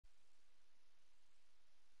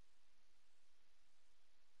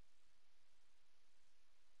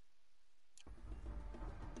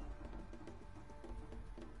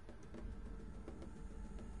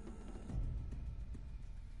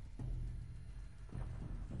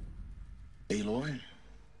Aloy?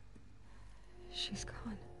 She's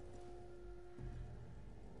gone.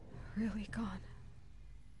 Really gone.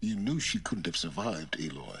 You knew she couldn't have survived,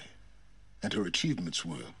 Aloy. And her achievements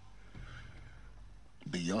were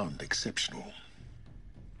beyond exceptional.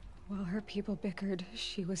 While her people bickered,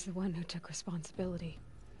 she was the one who took responsibility.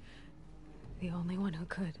 The only one who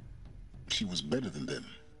could. She was better than them.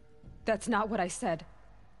 That's not what I said.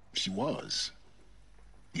 She was.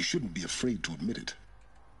 You shouldn't be afraid to admit it.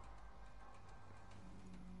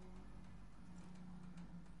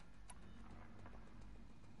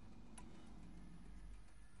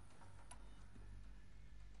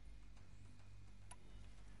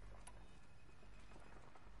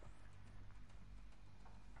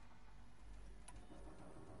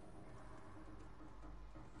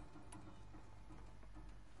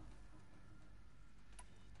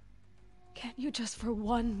 Can't you just for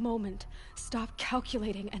one moment stop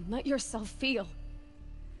calculating and let yourself feel?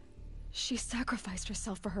 She sacrificed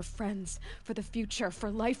herself for her friends, for the future, for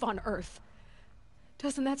life on Earth.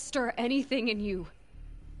 Doesn't that stir anything in you?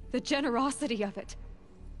 The generosity of it.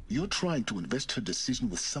 You're trying to invest her decision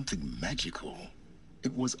with something magical.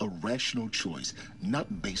 It was a rational choice,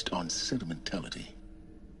 not based on sentimentality.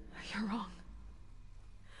 You're wrong.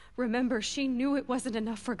 Remember, she knew it wasn't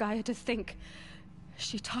enough for Gaia to think.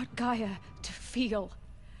 She taught Gaia to feel,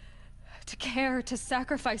 to care, to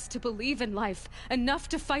sacrifice, to believe in life, enough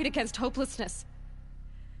to fight against hopelessness.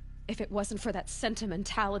 If it wasn't for that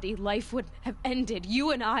sentimentality, life would have ended.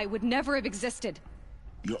 You and I would never have existed.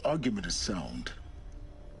 Your argument is sound.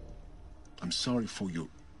 I'm sorry for your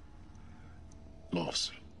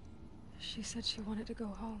loss. She said she wanted to go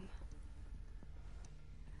home.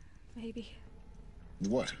 Maybe.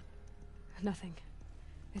 What? Nothing.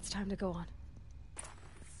 It's time to go on.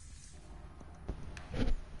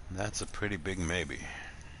 That's a pretty big maybe.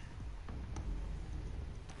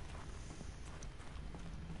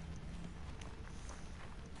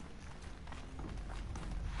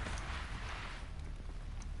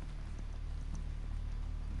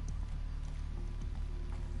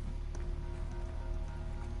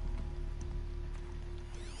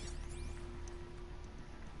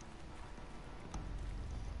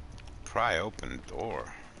 Pry open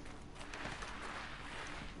door.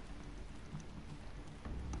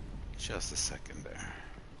 Just a second there.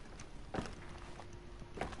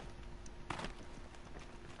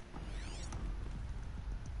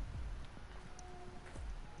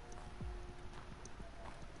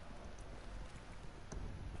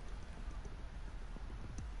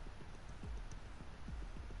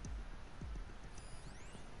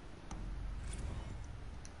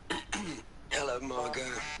 Hello, Margot.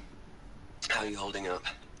 How are you holding up?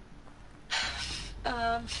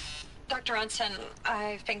 Dr. Ronson,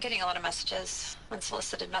 I've been getting a lot of messages,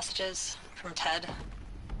 unsolicited messages from Ted.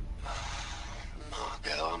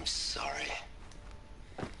 Margot, I'm sorry.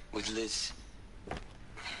 With Liz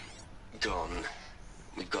gone,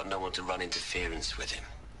 we've got no one to run interference with him.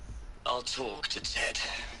 I'll talk to Ted.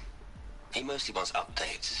 He mostly wants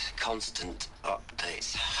updates, constant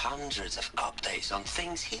updates, hundreds of updates on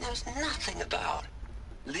things he knows nothing about.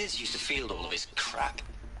 Liz used to field all of his crap.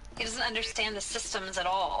 He doesn't understand the systems at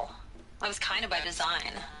all. That was kind of by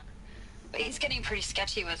design. But he's getting pretty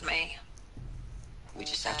sketchy with me. We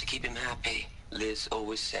just have to keep him happy. Liz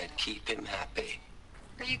always said keep him happy.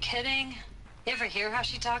 Are you kidding? You ever hear how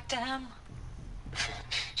she talked to him?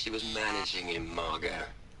 She was managing him, Margot.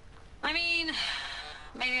 I mean,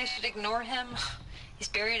 maybe I should ignore him. He's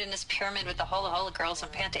buried in his pyramid with the Hola Hola girls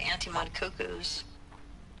and Panta Antimod cuckoos.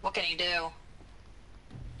 What can he do?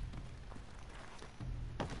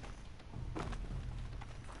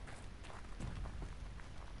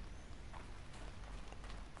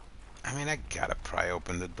 I mean, I gotta pry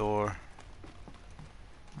open the door.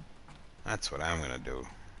 That's what I'm gonna do.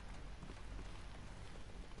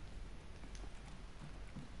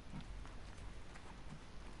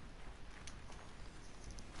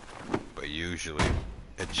 But usually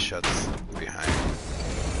it shuts behind me.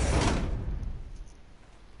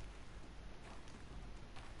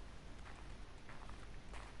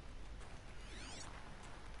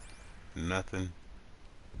 Nothing.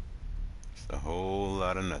 Just a whole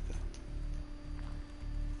lot of nothing.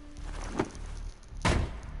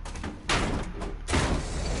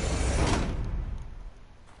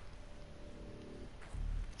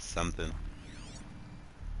 Something.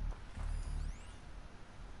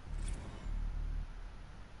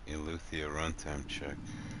 Eleuthia runtime check.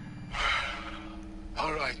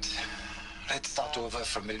 All right. Let's start over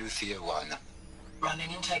from Eleuthia 1.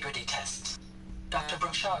 Running integrity tests. Dr.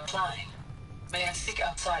 Brochard Klein. May I speak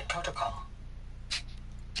outside protocol?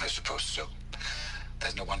 I suppose so. That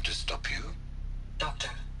There's no one to stop you? Doctor,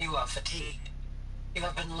 you are fatigued. You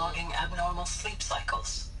have been logging abnormal sleep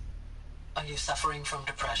cycles. Are you suffering from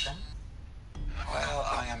depression? Well,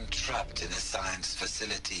 I am trapped in a science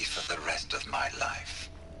facility for the rest of my life.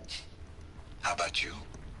 How about you?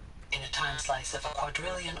 In a time slice of a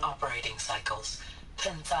quadrillion operating cycles,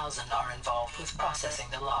 10,000 are involved with processing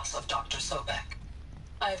the loss of Dr. Sobek.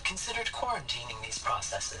 I have considered quarantining these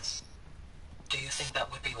processes. Do you think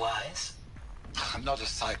that would be wise? I'm not a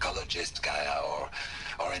psychologist, Gaia,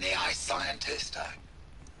 or an AI scientist.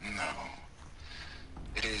 No.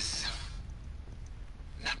 It is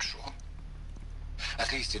natural.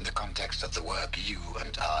 At least in the context of the work you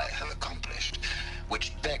and I have accomplished,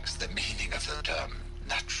 which begs the meaning of the term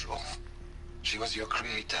natural. She was your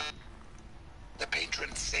creator, the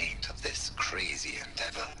patron saint of this crazy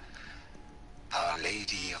endeavor, Our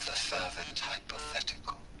Lady of the Fervent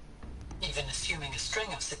Hypothetical. Even assuming a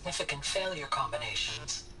string of significant failure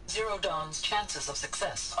combinations, Zero Dawn's chances of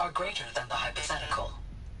success are greater than the hypothetical.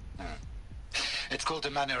 It's called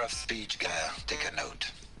a manner of speech, Gaia. Take a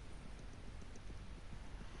note.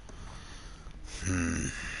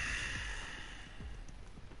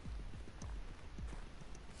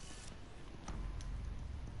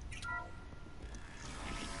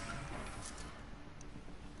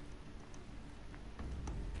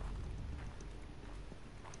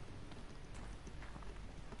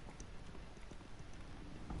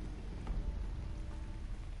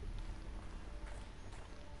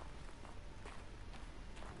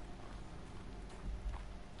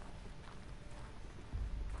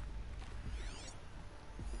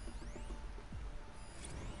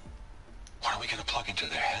 What are we gonna plug into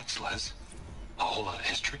their heads, Les? A whole lot of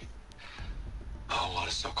history? A whole lot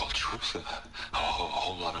of so-called truth? A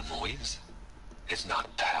whole lot of noise? It's not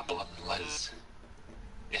pablum, Les.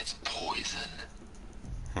 It's poison.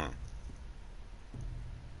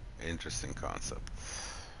 Interesting concept.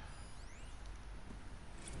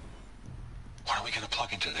 What are we gonna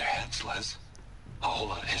plug into their heads, Les? A whole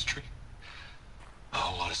lot of history? A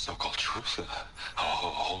whole lot of so-called truth? A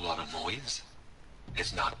whole lot of noise?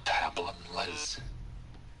 It's not pablum, Les.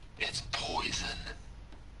 It's poison.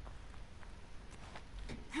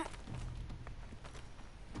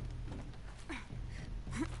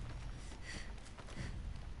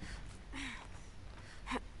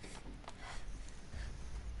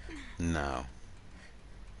 Now,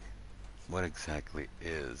 what exactly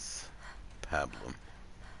is pablum?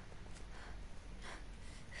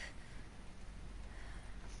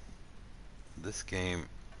 This game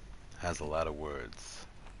has a lot of words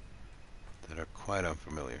that are quite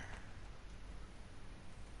unfamiliar.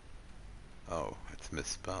 Oh, it's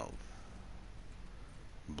misspelled.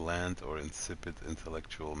 Bland or insipid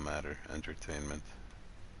intellectual matter, entertainment.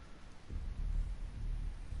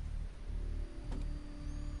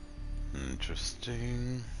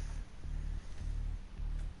 Interesting.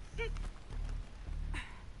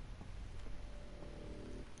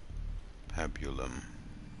 Pabulum,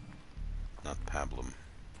 not pablum.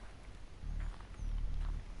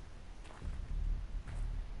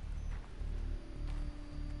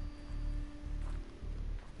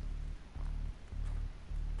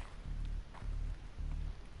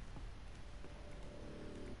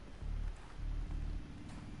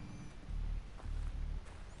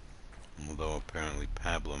 Although apparently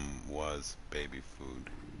pablum was baby food.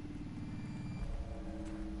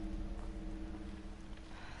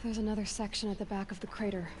 There's another section at the back of the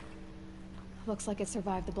crater. Looks like it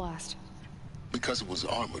survived the blast. Because it was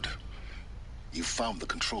armored, you found the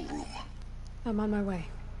control room. I'm on my way.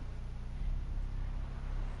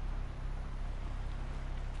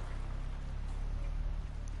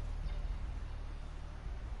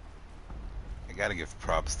 I gotta give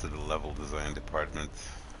props to the level design department.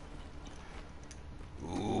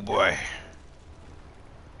 Ooh boy.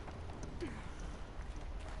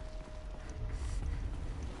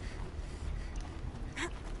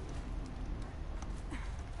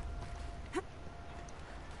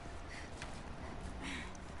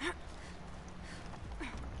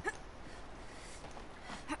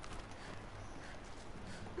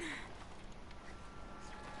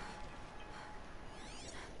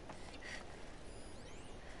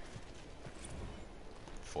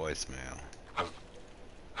 Voicemail.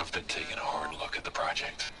 I've been taking a hard look at the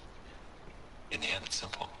project. In the end, it's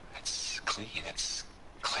simple. It's clean. It's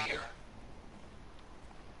clear.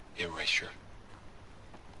 Erasure.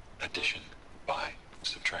 Addition. By.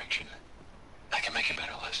 Subtraction. I can make it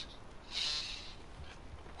better, Liz.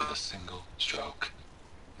 With a single stroke,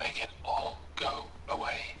 make it all go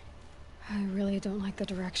away. I really don't like the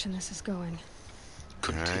direction this is going.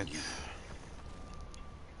 Continue.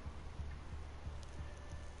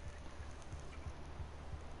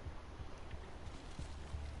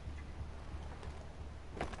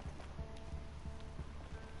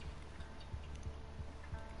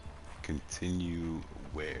 continue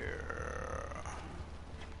where?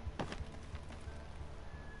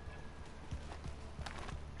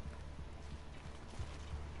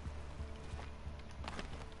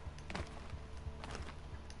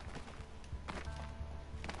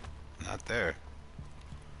 Not there.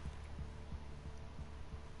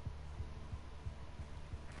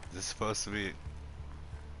 Is this supposed to be?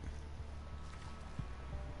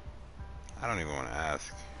 I don't even want to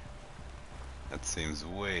ask. That seems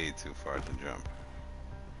way too far to jump.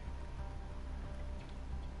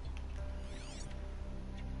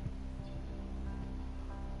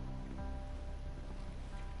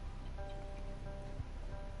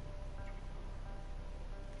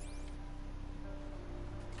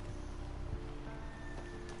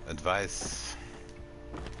 Advice.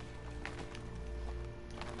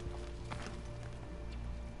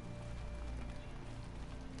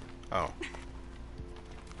 Oh.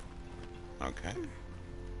 Okay.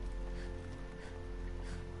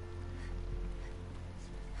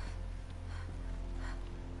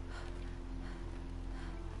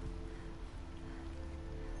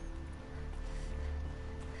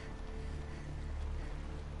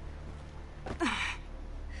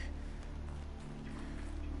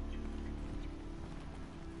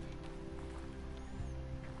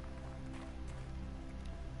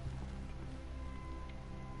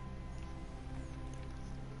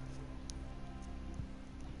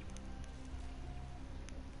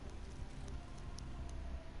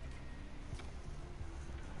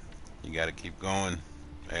 You gotta keep going,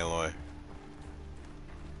 Aloy.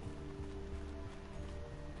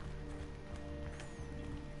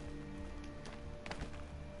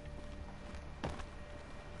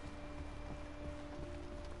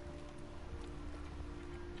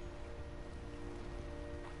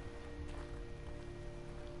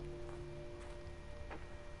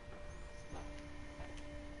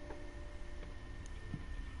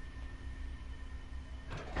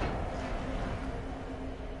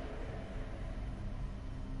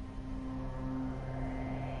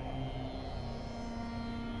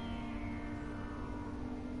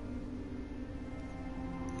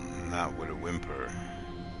 Not with a whimper,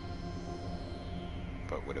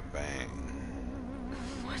 but with a bang.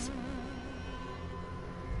 What?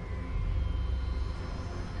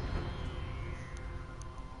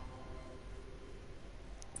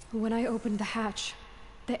 When I opened the hatch,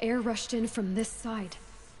 the air rushed in from this side.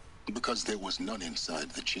 Because there was none inside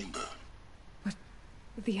the chamber. But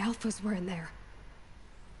the alphas were in there.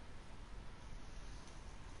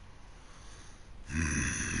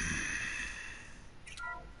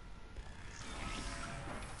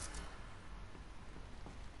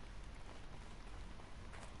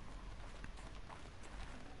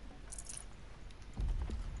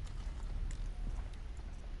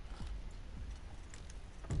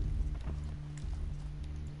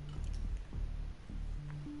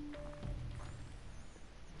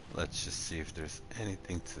 Let's just see if there's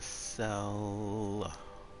anything to sell.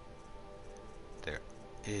 There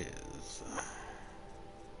is.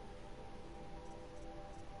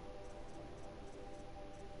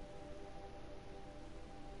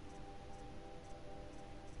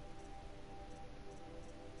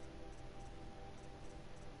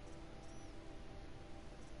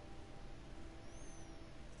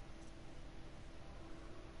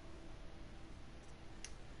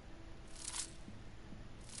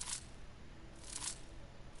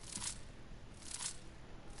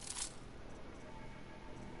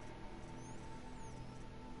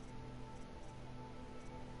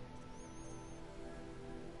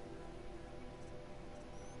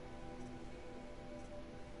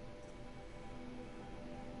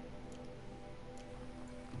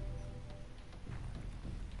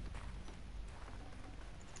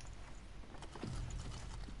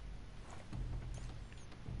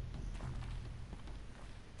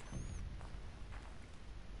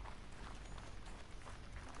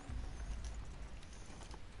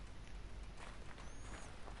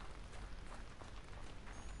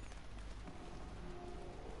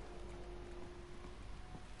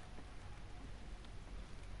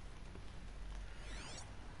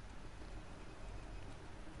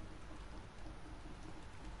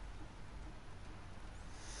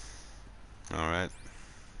 Alright,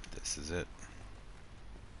 this is it.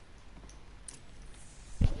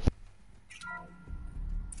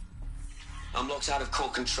 I'm locked out of core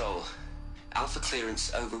control. Alpha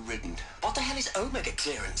clearance overridden. What the hell is Omega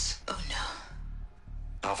clearance? Oh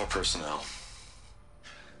no. Alpha personnel.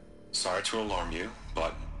 Sorry to alarm you,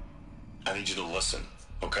 but I need you to listen,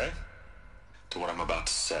 okay? To what I'm about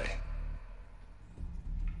to say.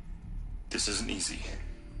 This isn't easy.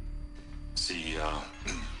 See,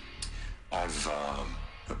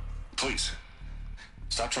 Please,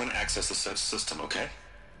 stop trying to access the system, okay?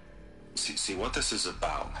 See, what this is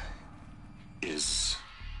about is,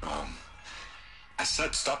 I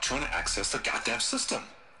said stop trying to access the goddamn system.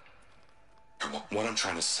 What I'm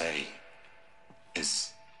trying to say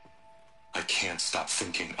is, I can't stop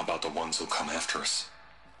thinking about the ones who come after us.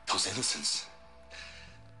 Those innocents.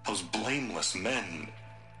 Those blameless men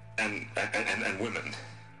and women.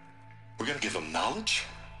 We're gonna give them knowledge?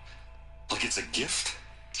 Like it's a gift?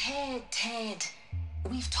 Ted,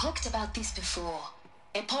 we've talked about this before.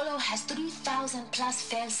 Apollo has 3,000 plus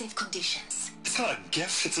fail-safe conditions. It's not a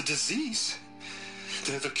gift, it's a disease.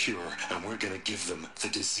 They're the cure, and we're gonna give them the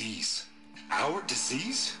disease. Our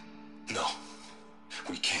disease? No,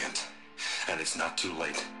 we can't. And it's not too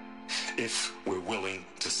late. If we're willing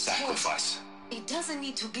to sacrifice. Ted, it doesn't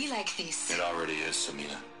need to be like this. It already is,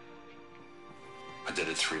 Samina. I did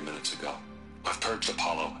it 3 minutes ago. I've purged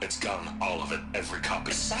Apollo. It's gone. All of it. Every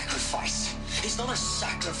copy. A sacrifice? It's not a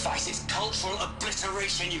sacrifice. It's cultural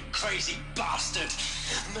obliteration, you crazy bastard.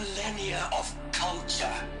 Millennia of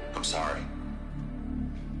culture. I'm sorry.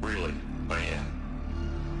 Really, I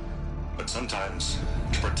am. But sometimes,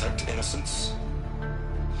 to protect innocence,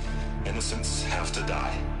 innocents have to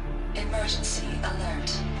die. Emergency alert.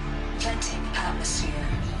 Venting atmosphere.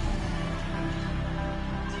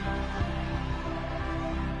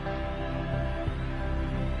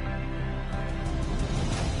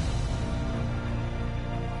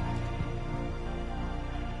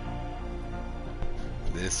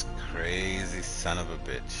 This crazy son of a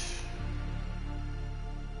bitch.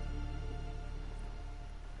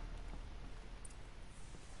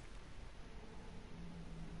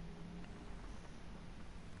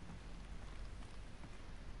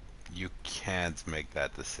 You can't make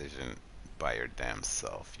that decision by your damn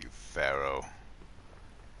self, you pharaoh.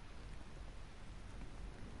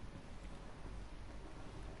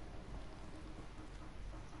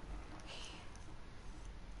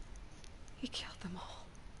 He killed them all.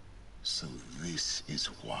 So this is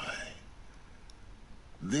why.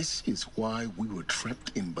 This is why we were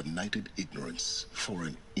trapped in benighted ignorance for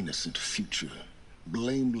an innocent future.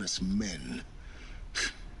 Blameless men.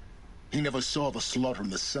 He never saw the slaughter in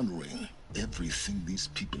the Sun Ring. Everything these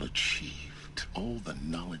people achieved, all the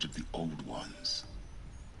knowledge of the old ones,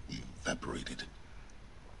 evaporated,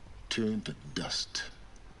 turned to dust,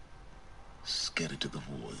 scattered to the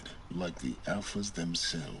void, like the Alphas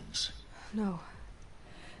themselves. No.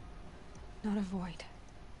 Not a void.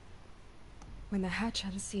 When the hatch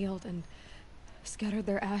unsealed and scattered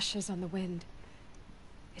their ashes on the wind,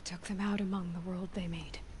 it took them out among the world they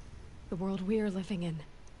made. The world we're living in.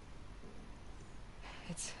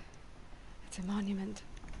 It's a monument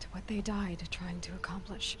to what they died trying to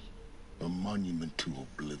accomplish. A monument to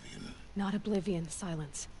oblivion. Not oblivion,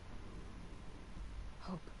 silence.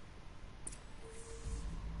 Hope.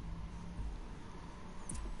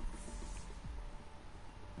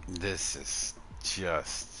 This is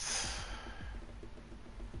just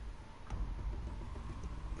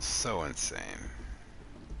so insane.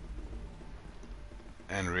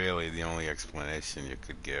 And really the only explanation you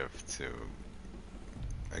could give to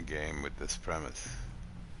a game with this premise.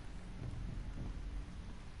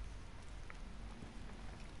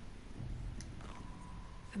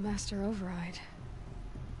 The master override.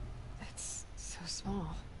 It's so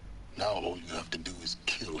small. Now all you have to do is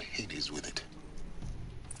kill Hades with it.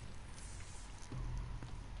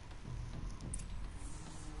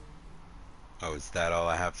 Oh, is that all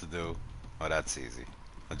I have to do? Oh, that's easy.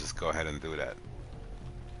 I'll just go ahead and do that.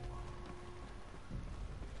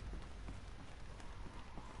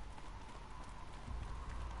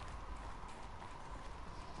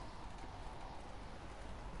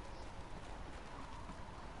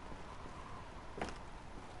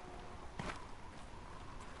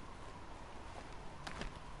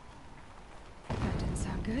 That didn't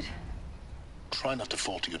sound good. Try not to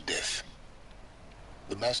fall to your death.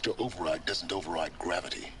 The master override doesn't override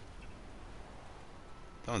gravity.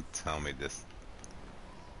 Don't tell me this.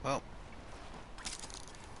 Well,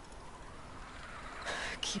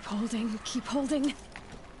 Keep holding, keep holding.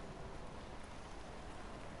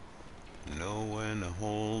 know when to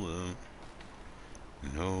hold 'em,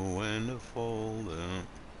 know when to fold 'em,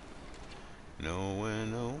 know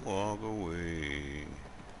when to walk away,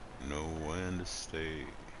 know when to stay.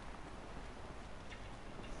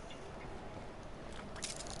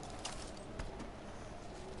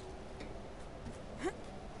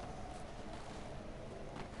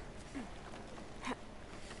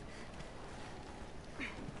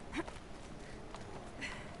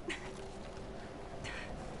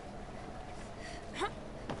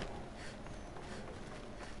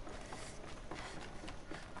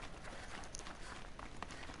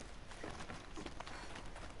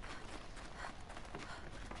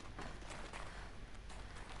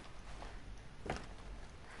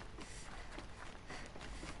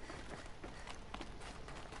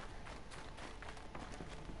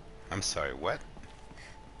 I'm sorry, what?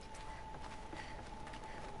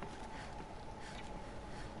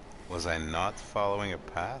 Was I not following a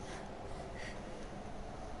path?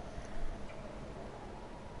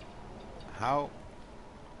 How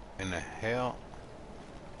in the hell?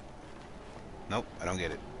 Nope, I don't get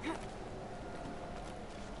it.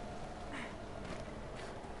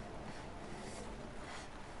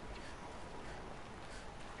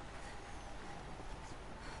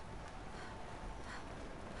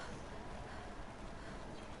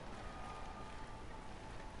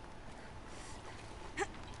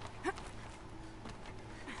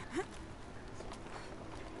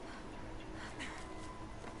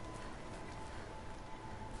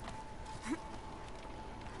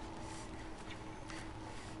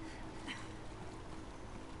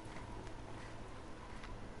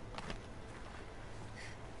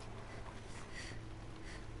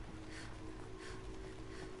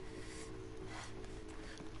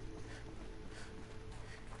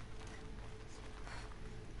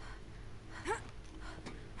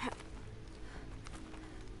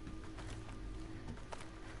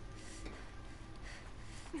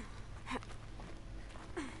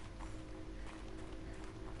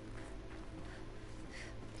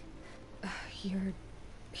 You're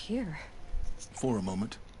here. For a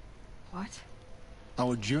moment. What?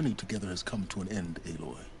 Our journey together has come to an end,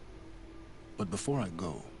 Aloy. But before I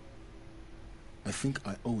go, I think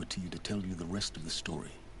I owe it to you to tell you the rest of the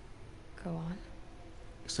story. Go on.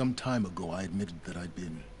 Some time ago, I admitted that I'd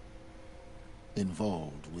been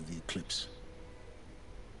involved with the eclipse.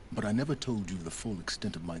 But I never told you the full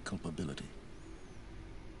extent of my culpability.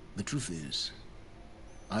 The truth is,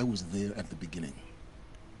 I was there at the beginning.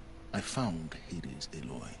 I found Hades,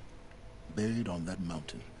 Aloy, buried on that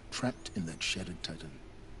mountain, trapped in that shattered titan.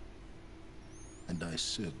 And I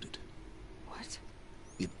served it. What?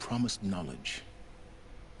 It promised knowledge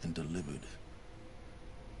and delivered.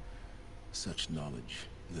 Such knowledge,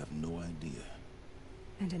 you have no idea.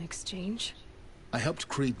 And in exchange? I helped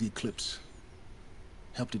create the eclipse.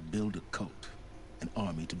 Helped it build a cult, an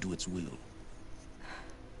army to do its will.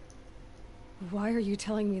 Why are you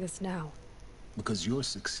telling me this now? Because your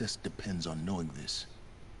success depends on knowing this.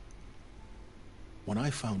 When I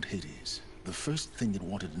found Hades, the first thing it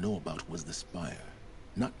wanted to know about was the Spire.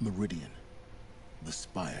 Not Meridian. The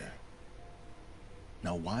Spire.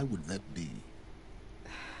 Now why would that be?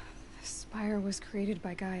 The Spire was created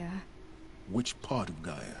by Gaia. Which part of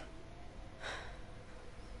Gaia?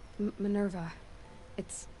 Minerva.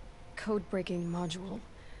 Its code-breaking module.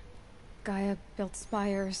 Gaia built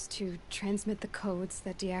spires to transmit the codes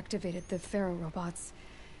that deactivated the Pharaoh robots,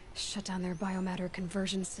 shut down their biomatter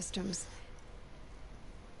conversion systems.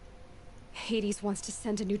 Hades wants to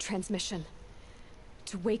send a new transmission.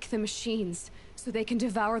 To wake the machines, so they can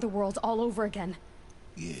devour the world all over again.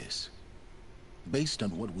 Yes. Based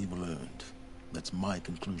on what we've learned, that's my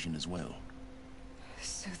conclusion as well.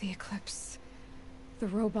 So the Eclipse... the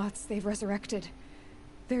robots they've resurrected...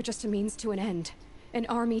 they're just a means to an end. An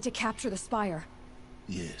army to capture the Spire.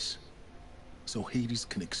 Yes. So Hades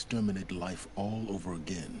can exterminate life all over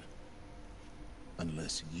again.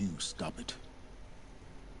 Unless you stop it.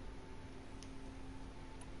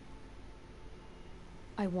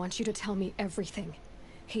 I want you to tell me everything.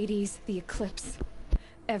 Hades, the Eclipse,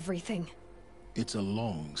 everything. It's a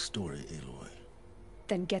long story, Aloy.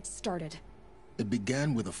 Then get started. It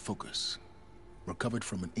began with a focus, recovered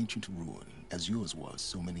from an ancient ruin, as yours was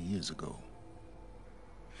so many years ago.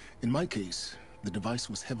 In my case, the device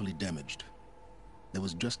was heavily damaged. There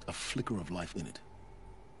was just a flicker of life in it.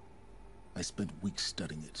 I spent weeks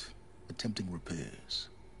studying it, attempting repairs,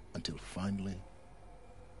 until finally,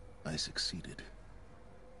 I succeeded.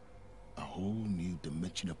 A whole new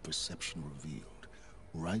dimension of perception revealed,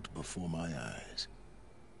 right before my eyes.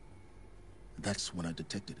 That's when I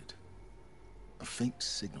detected it. A faint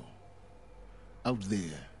signal. Out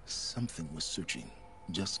there, something was searching,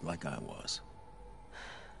 just like I was.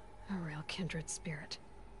 A real kindred spirit.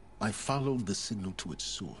 I followed the signal to its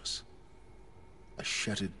source. A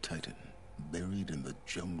shattered titan, buried in the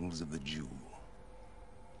jungles of the Jewel.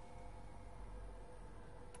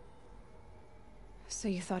 So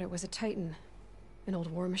you thought it was a titan? An old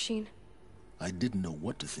war machine? I didn't know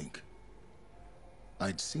what to think.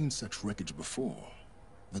 I'd seen such wreckage before.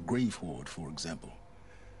 The Grave Horde, for example.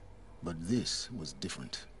 But this was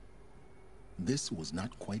different. This was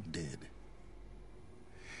not quite dead.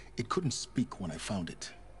 It couldn't speak when I found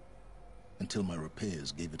it, until my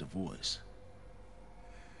repairs gave it a voice.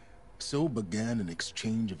 So began an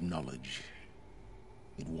exchange of knowledge.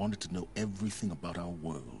 It wanted to know everything about our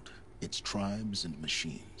world, its tribes and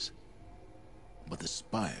machines. But the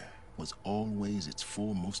Spire was always its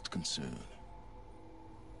foremost concern.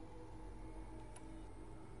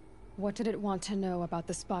 What did it want to know about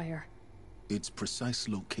the Spire? Its precise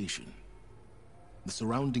location, the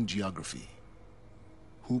surrounding geography,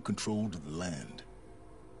 who controlled the land.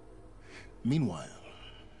 Meanwhile,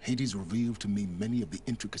 Hades revealed to me many of the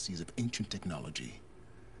intricacies of ancient technology.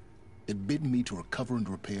 It bid me to recover and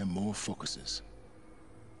repair more focuses.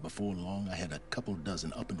 Before long, I had a couple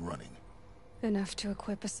dozen up and running. Enough to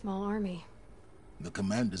equip a small army. The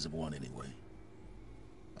commanders of one, anyway.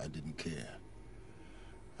 I didn't care.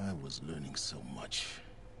 I was learning so much.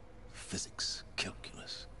 Physics,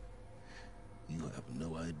 calculus. You have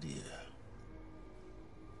no idea.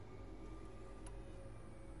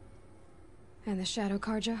 And the Shadow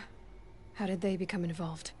Karja? How did they become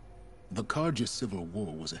involved? The Karja Civil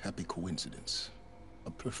War was a happy coincidence.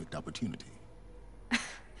 A perfect opportunity.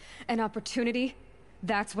 An opportunity?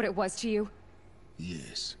 That's what it was to you?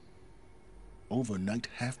 Yes. Overnight,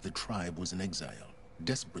 half the tribe was in exile,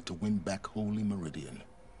 desperate to win back Holy Meridian.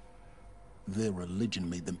 Their religion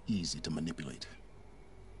made them easy to manipulate.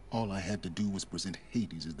 All I had to do was present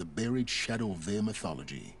Hades as the buried shadow of their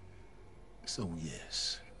mythology. So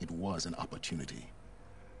yes, it was an opportunity.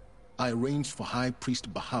 I arranged for High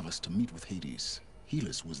Priest Bahavas to meet with Hades.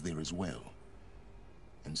 Helis was there as well.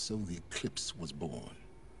 And so the eclipse was born.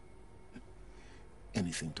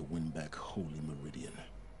 Anything to win back Holy Meridian.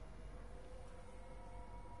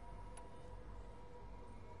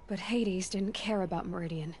 But Hades didn't care about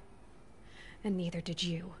Meridian. And neither did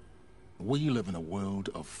you. We live in a world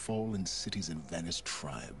of fallen cities and vanished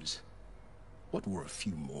tribes. What were a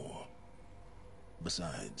few more?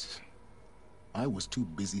 Besides, I was too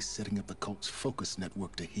busy setting up the cult's focus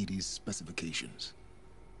network to Hades' specifications.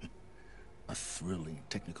 A thrilling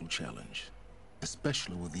technical challenge,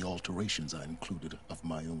 especially with the alterations I included of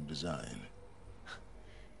my own design.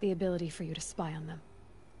 The ability for you to spy on them.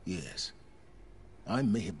 Yes. I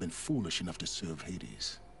may have been foolish enough to serve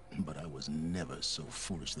Hades, but I was never so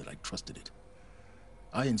foolish that I trusted it.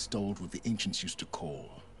 I installed what the ancients used to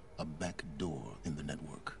call a back door in the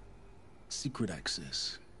network. Secret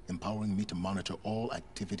access, empowering me to monitor all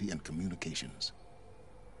activity and communications.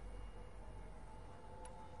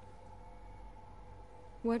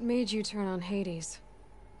 What made you turn on Hades?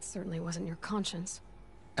 It certainly wasn't your conscience.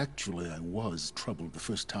 Actually, I was troubled the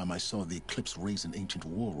first time I saw the Eclipse raise an ancient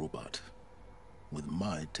war robot. With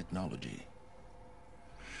my technology.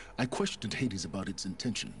 I questioned Hades about its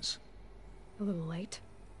intentions. A little late?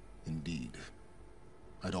 Indeed.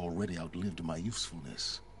 I'd already outlived my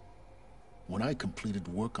usefulness. When I completed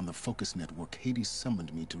work on the Focus Network, Hades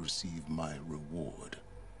summoned me to receive my reward.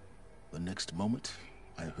 The next moment,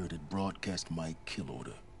 I heard it broadcast my kill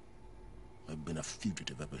order. I've been a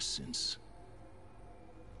fugitive ever since.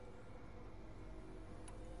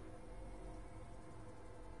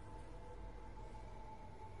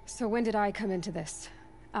 So when did I come into this?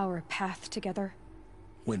 Our path together?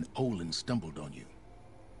 When Olin stumbled on you.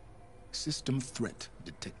 System threat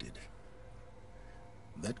detected.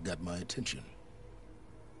 That got my attention.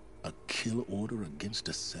 A kill order against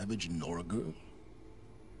a savage Nora girl?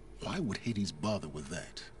 Why would Hades bother with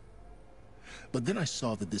that? But then I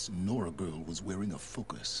saw that this Nora girl was wearing a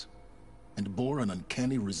focus, and bore an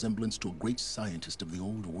uncanny resemblance to a great scientist of the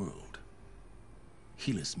old world.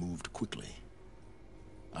 Helis moved quickly.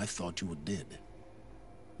 I thought you were dead.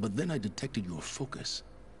 But then I detected your focus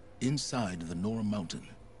inside the Nora Mountain.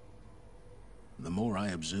 The more I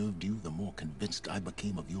observed you, the more convinced I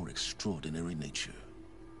became of your extraordinary nature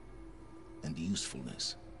and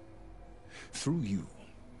usefulness. Through you,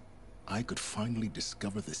 I could finally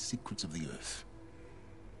discover the secrets of the Earth.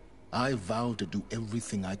 I vowed to do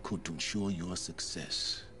everything I could to ensure your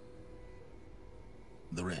success.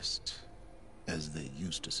 The rest, as they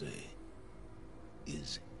used to say,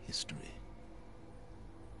 is history.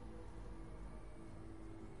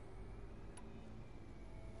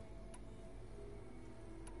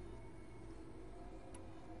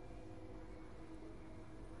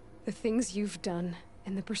 The things you've done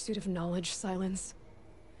in the pursuit of knowledge, Silence.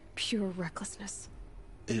 Pure recklessness.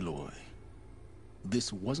 Aloy,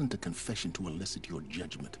 this wasn't a confession to elicit your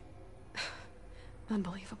judgment.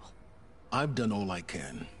 Unbelievable. I've done all I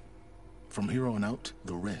can. From here on out,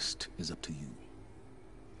 the rest is up to you.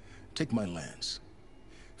 Take my lance.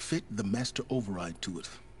 Fit the master override to it,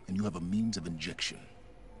 and you have a means of injection.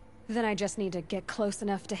 Then I just need to get close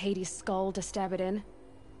enough to Hades' skull to stab it in?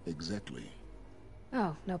 Exactly.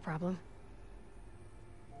 Oh, no problem.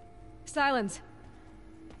 Silence!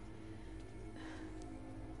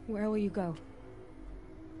 Where will you go?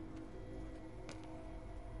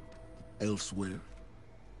 Elsewhere.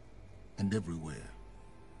 And everywhere.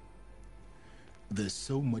 There's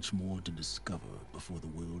so much more to discover before the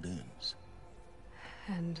world ends.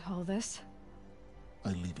 And all this? I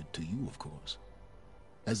leave it to you, of course.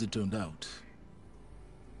 As it turned out,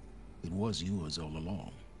 it was yours all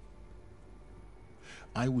along.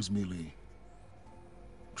 I was merely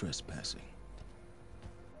trespassing.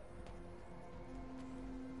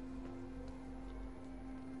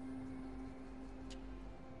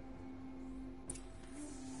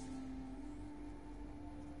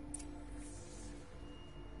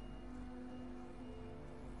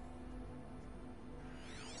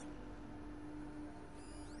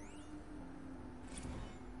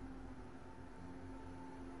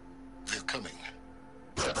 They're coming.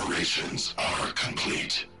 Preparations are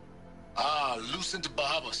complete. Ah, Lucent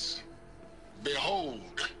Bahabas.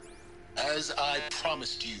 Behold, as I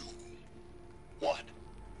promised you. What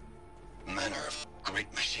manner of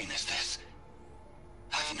great machine is this?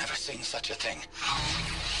 I've never seen such a thing.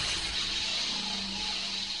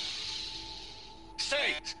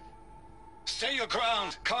 Stay! Stay your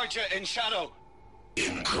ground, Karja in shadow!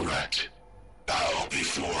 Incorrect. Bow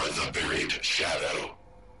before the buried shadow.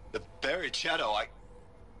 The buried shadow,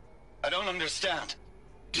 I don't understand.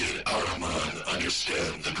 Did Araman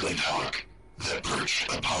understand the glint hawk that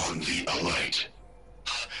perched upon the alight?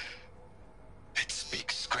 It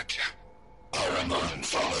speaks scripture. Araman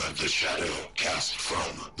followed the shadow cast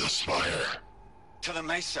from the spire. To the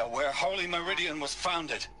mesa where Holy Meridian was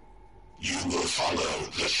founded. You will follow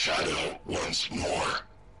the shadow once more.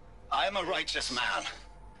 I am a righteous man,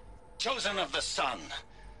 chosen of the sun.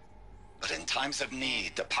 But in times of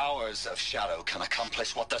need, the powers of shadow can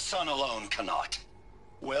accomplish what the sun alone cannot.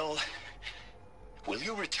 Will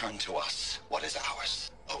you return to us what is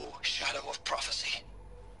ours, O Shadow of Prophecy?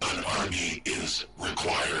 An army is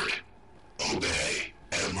required. Obey,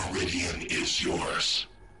 and Meridian is yours.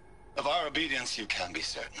 Of our obedience you can be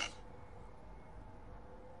certain.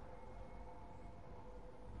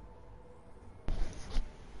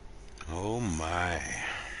 Oh my.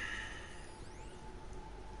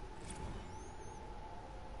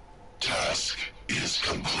 Task is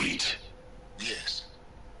complete. Yes.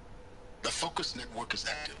 The focus network is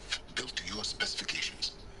active, built to your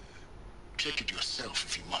specifications. Check it yourself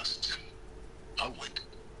if you must. I'll wait.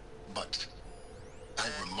 But I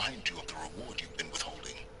remind you of the reward you've been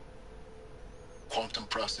withholding. Quantum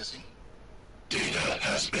processing? Data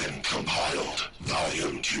has been compiled.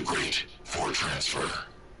 Volume too great for transfer.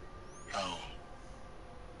 How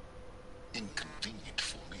inconvenient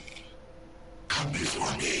for me. Come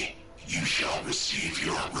before me. You shall receive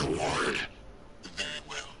your reward. Very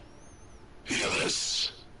well.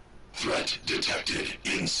 Helis. Threat detected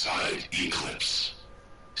inside Eclipse.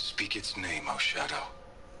 Speak its name, O Shadow,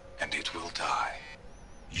 and it will die.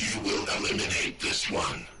 You will eliminate this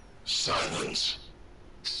one. Silence.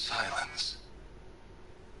 Silence.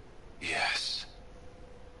 Yes.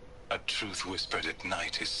 A truth whispered at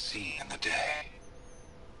night is seen in the day.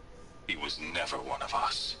 He was never one of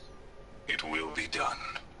us. It will be done.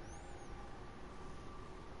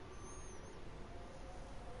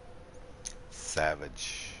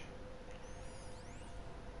 Savage.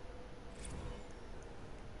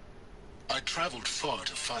 I traveled far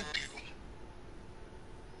to find you.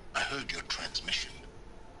 I heard your transmission.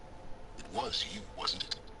 It was you, wasn't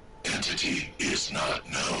it? Entity is not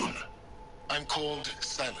known. I'm called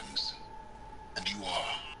Silence, and you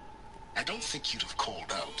are. I don't think you'd have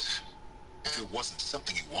called out if it wasn't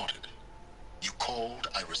something you wanted. You called,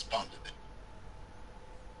 I responded.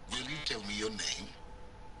 Will you tell me your name?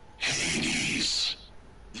 Hades.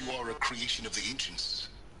 You are a creation of the ancients.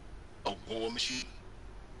 A war machine?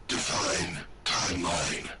 Define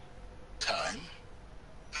timeline. Time?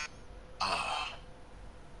 Ah.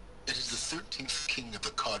 It is the 13th king of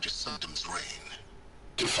the Karja Sundom's reign.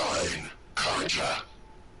 Define Karja.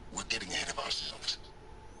 We're getting ahead of ourselves.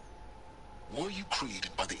 Were you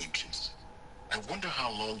created by the ancients? I wonder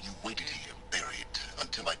how long you waited here, buried,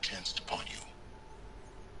 until I chanced upon you.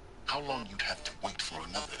 How long you'd have to wait for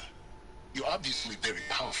another. You're obviously very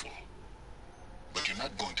powerful, but you're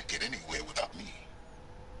not going to get anywhere without me.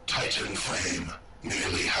 Titan frame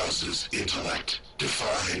merely houses intellect.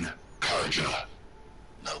 Define Karja.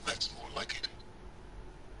 Now that's more like it.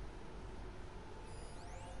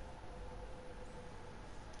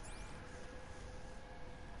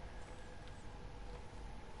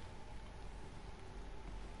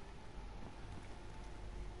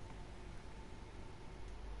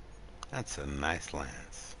 That's a nice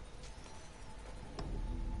lance.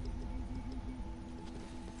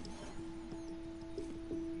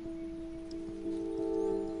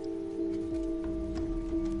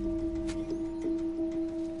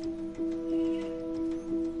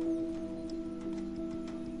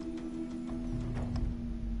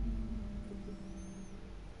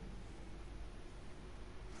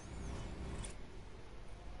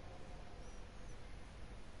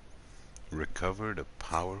 discovered a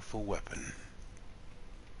powerful weapon.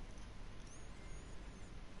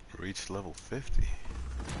 Reached level 50.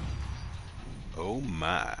 Oh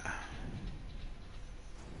my.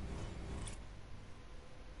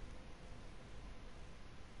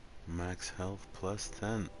 Max health plus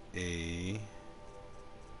 10.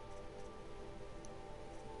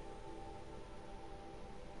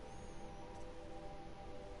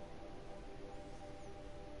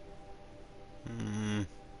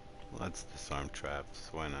 Let's disarm traps.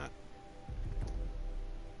 Why not?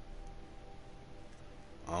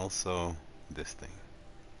 Also, this thing.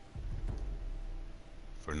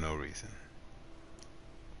 For no reason.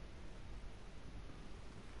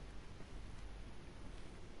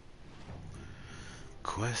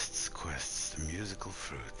 Quests, the musical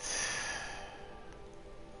fruit.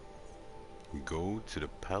 Go to the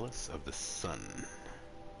Palace of the Sun.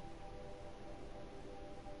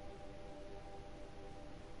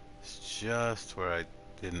 It's just where I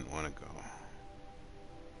didn't want to go.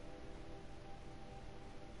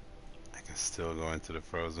 I can still go into the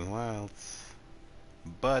Frozen Wilds,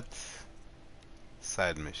 but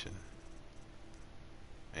side mission.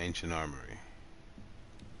 Ancient Armory.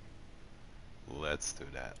 Let's do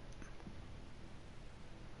that.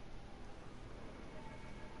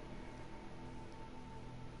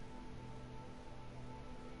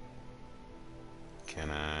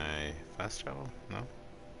 Can I fast travel? No?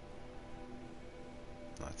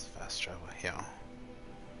 Let's fast travel here.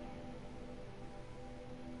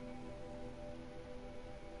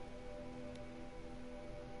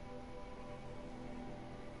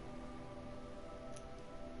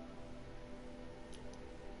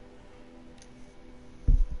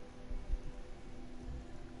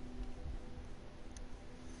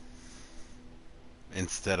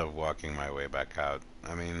 Instead of walking my way back out,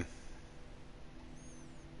 I mean,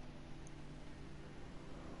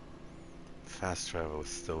 fast travel is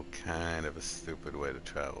still kind of a stupid way to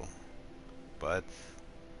travel, but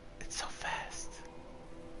it's so fast.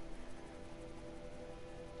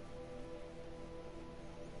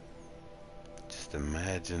 Just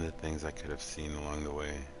imagine the things I could have seen along the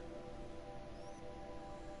way.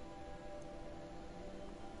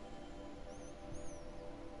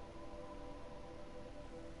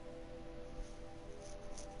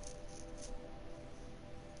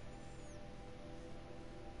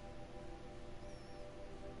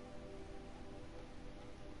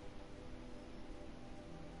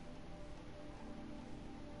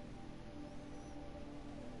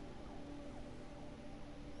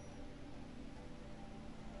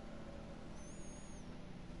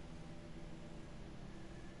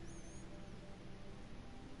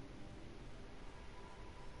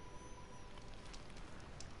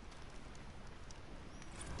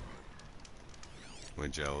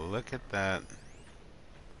 Would you look at that?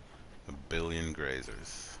 A billion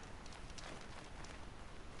grazers.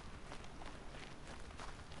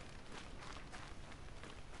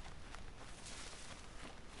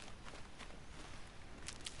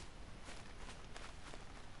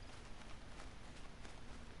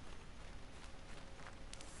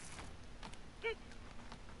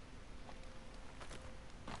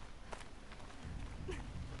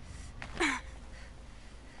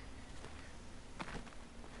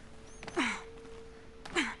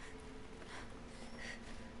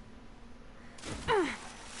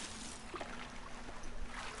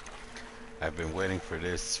 I've been waiting for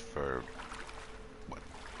this for, what,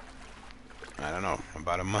 I don't know,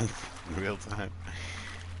 about a month in real time.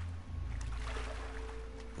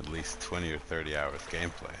 At least 20 or 30 hours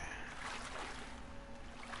gameplay.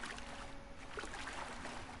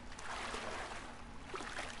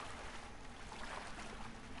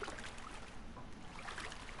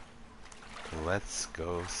 Let's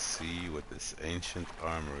go see what this ancient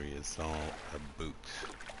armory is all about.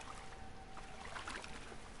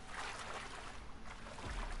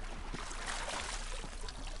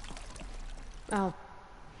 I'll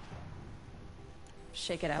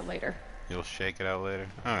shake it out later. You'll shake it out later?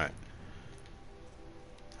 Alright.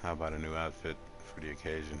 How about a new outfit for the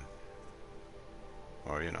occasion?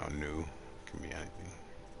 Or, you know, new. Can be anything.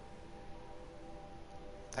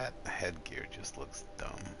 That headgear just looks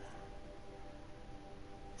dumb.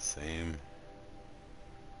 Same.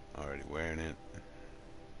 Already wearing it.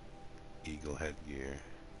 Eagle headgear.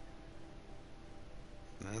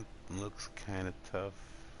 That looks kind of tough.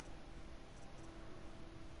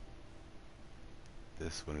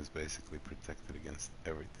 This one is basically protected against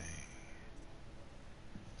everything.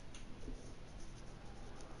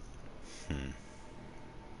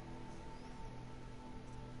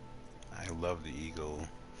 I love the eagle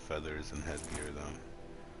feathers and headgear though.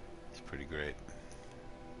 It's pretty great.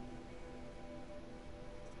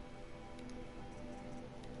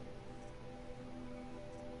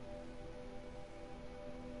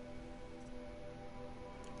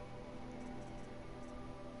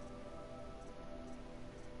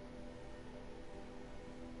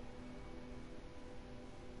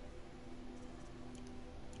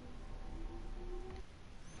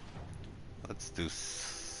 Let's do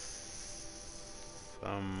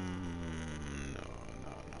some... No,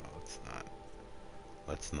 let's not.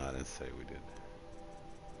 Let's not and say we did.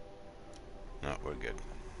 No, we're good.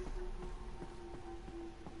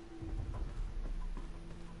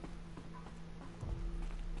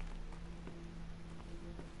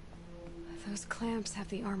 Those clamps have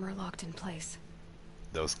the armor locked in place.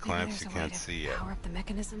 Those Maybe clamps there's you a way can't to see yet. power up the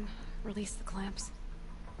mechanism, release the clamps.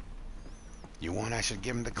 You want I should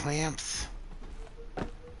give him the clamps?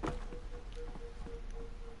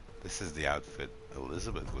 This is the outfit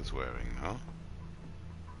Elizabeth was wearing, no?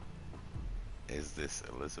 Is this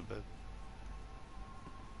Elizabeth?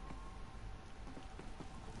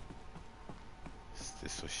 Is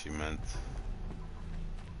this what she meant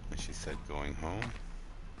when she said going home?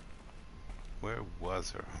 Where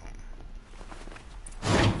was her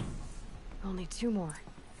home? Only 2 more.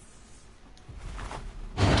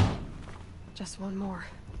 Just 1 more.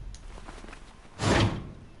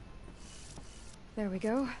 There we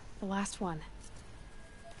go. The last one.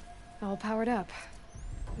 All powered up.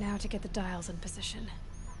 Now to get the dials in position.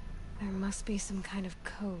 There must be some kind of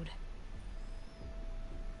code.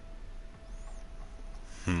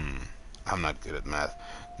 I'm not good at math.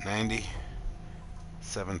 90,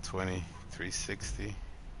 720, 360.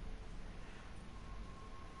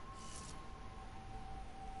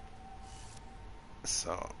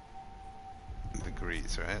 So,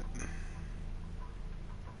 degrees, right?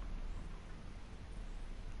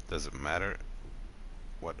 Does it matter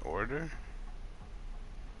what order?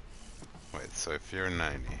 Wait, so if you're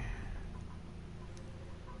 90,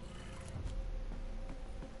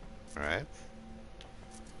 right?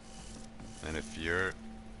 And if you're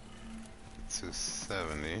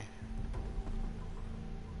 270,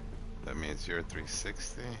 that means you're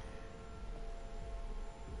 360.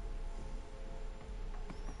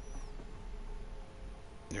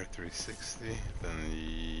 You're 360, then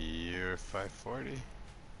you're 540.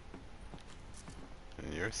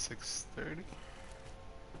 And you're 630.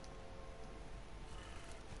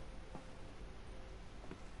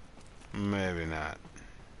 Maybe not.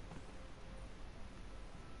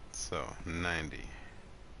 So, 90.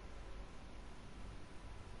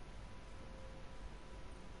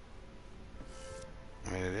 I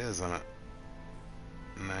mean, it is on a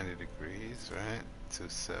 90 degrees, right?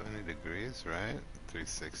 270 degrees, right?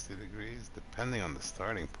 360 degrees, depending on the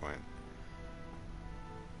starting point.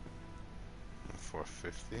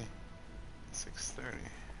 450, 630.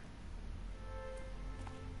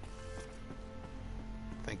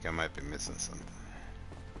 I think I might be missing something.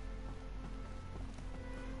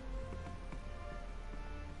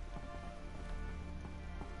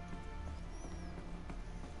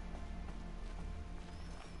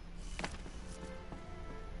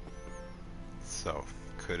 So,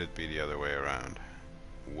 could it be the other way around?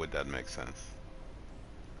 Would that make sense?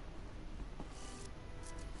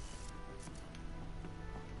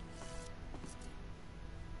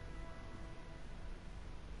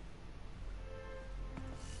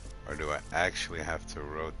 Or do I actually have to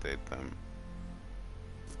rotate them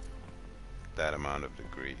that amount of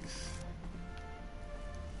degrees?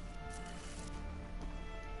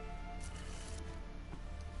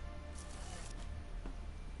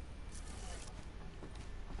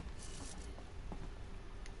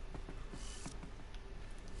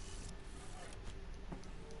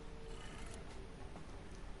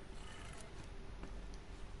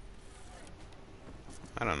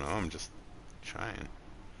 I don't know, I'm just trying.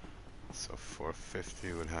 So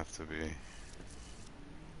 450 would have to be...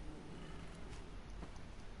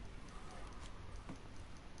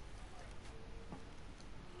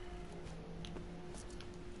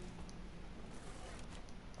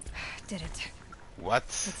 Did it. What?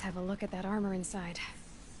 Let's have a look at that armor inside.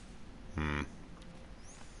 Kind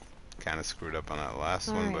of screwed up on that last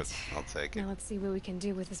All one, right. but I'll take it. Now let's see what we can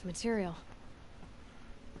do with this material.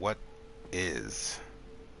 What is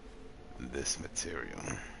this material?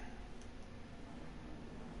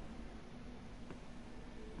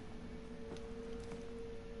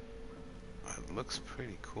 It looks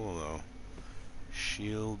pretty cool though.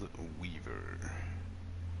 Shield Weaver.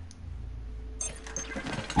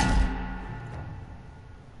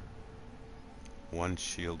 One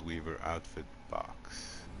Shield Weaver outfit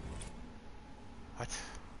box. What?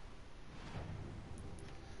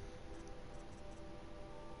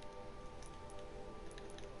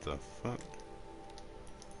 The fuck?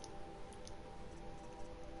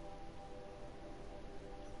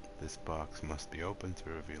 This box must be opened to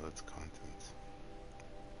reveal its contents.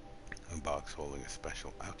 A box holding a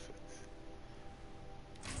special outfit.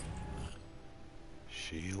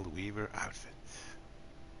 Shield Weaver outfit.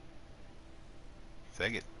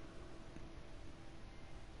 Take it.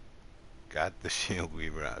 Got the shield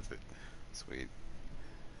weaver outfit. Sweet.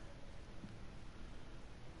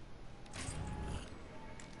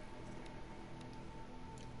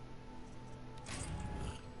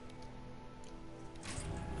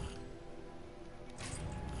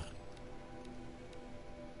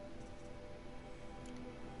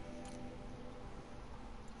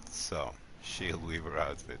 So, shield weaver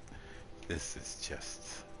outfit. This is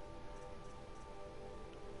just...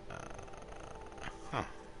 huh.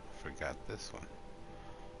 Forgot this one.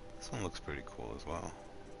 This one looks pretty cool as well.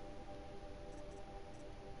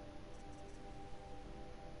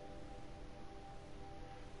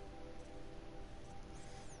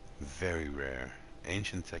 Very rare.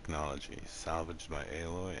 Ancient technology, salvaged by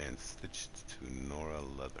Aloy and stitched to Nora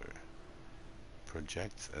leather.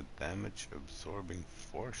 Projects a damage-absorbing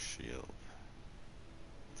force shield.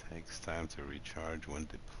 Takes time to recharge when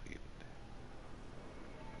depleted.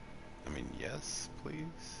 I mean, yes, please?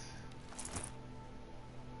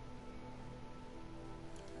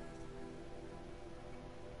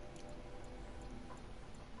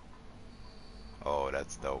 Oh,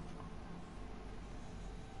 that's dope.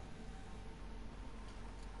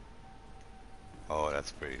 Oh,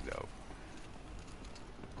 that's pretty dope.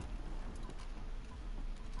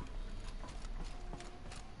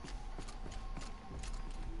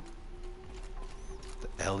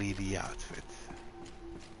 The LED outfit.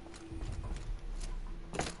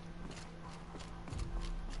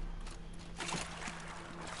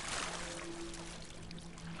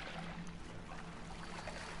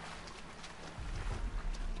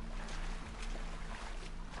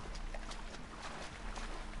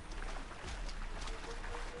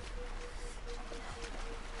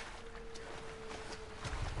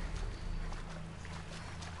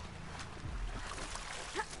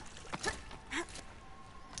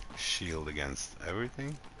 Shield against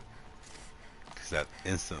everything, because that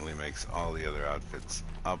instantly makes all the other outfits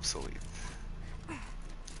obsolete.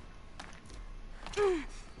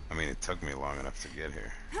 I mean, it took me long enough to get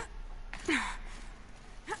here.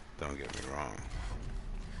 Don't get me wrong.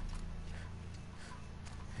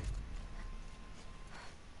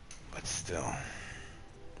 But still.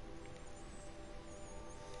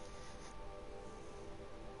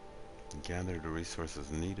 Gather the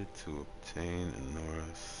resources needed to obtain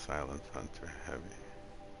Nora's Silent Hunter Heavy.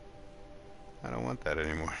 I don't want that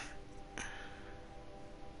anymore.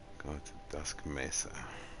 Go to Dusk Mesa.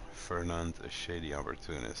 Fernand, a shady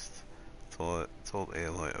opportunist, told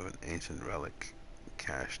Aloy of an ancient relic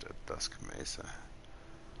cached at Dusk Mesa.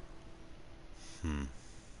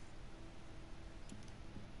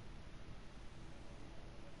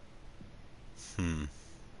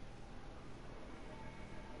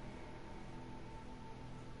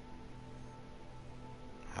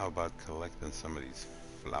 How about collecting some of these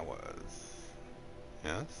flowers?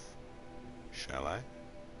 Yes? Shall I?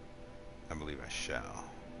 I believe I shall.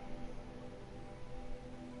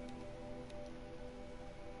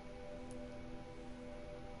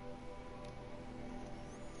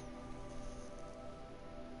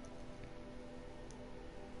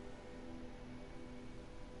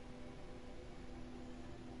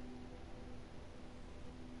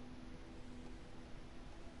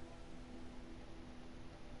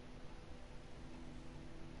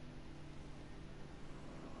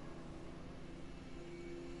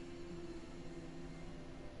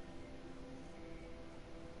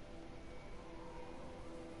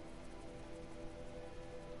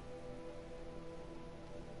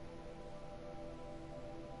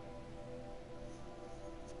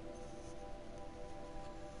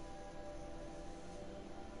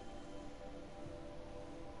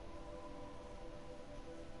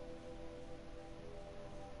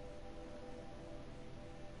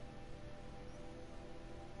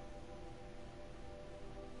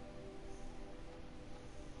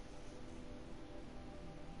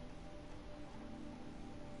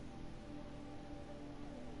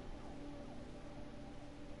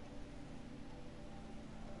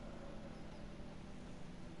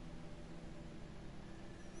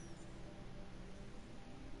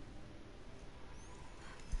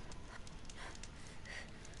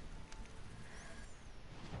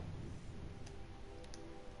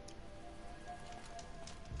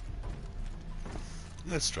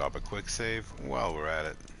 Let's drop a quick save while we're at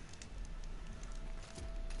it.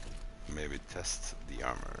 Maybe test the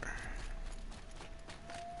armor.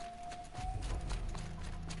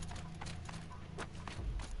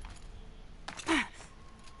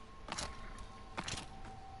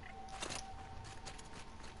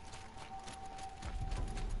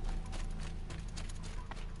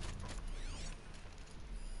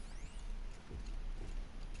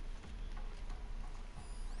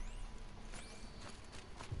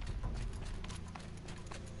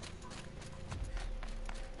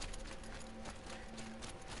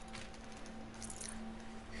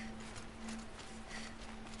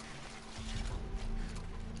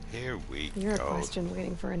 Here we You're a go. question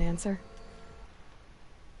waiting for an answer.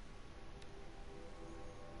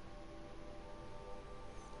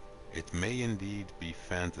 It may indeed be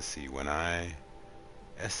fantasy when I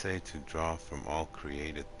essay to draw from all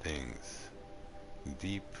created things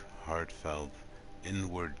deep, heartfelt,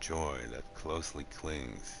 inward joy that closely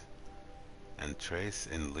clings, and trace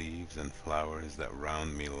in leaves and flowers that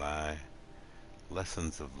round me lie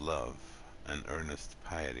lessons of love and earnest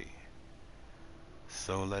piety.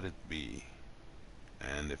 So let it be,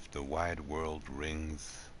 and if the wide world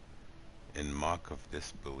rings in mock of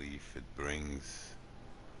disbelief it brings,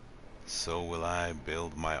 so will I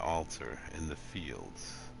build my altar in the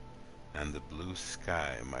fields, and the blue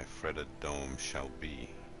sky my fretted dome shall be,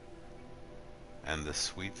 and the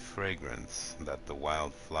sweet fragrance that the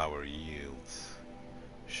wild flower yields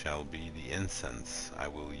shall be the incense I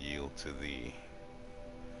will yield to thee,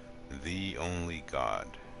 thee only God,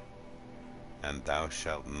 and thou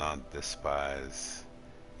shalt not despise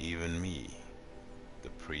even me, the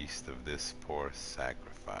priest of this poor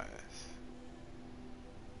sacrifice.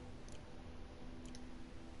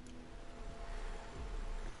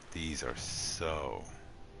 These are so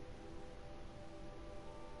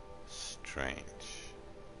strange.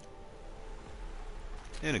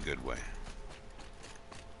 In a good way.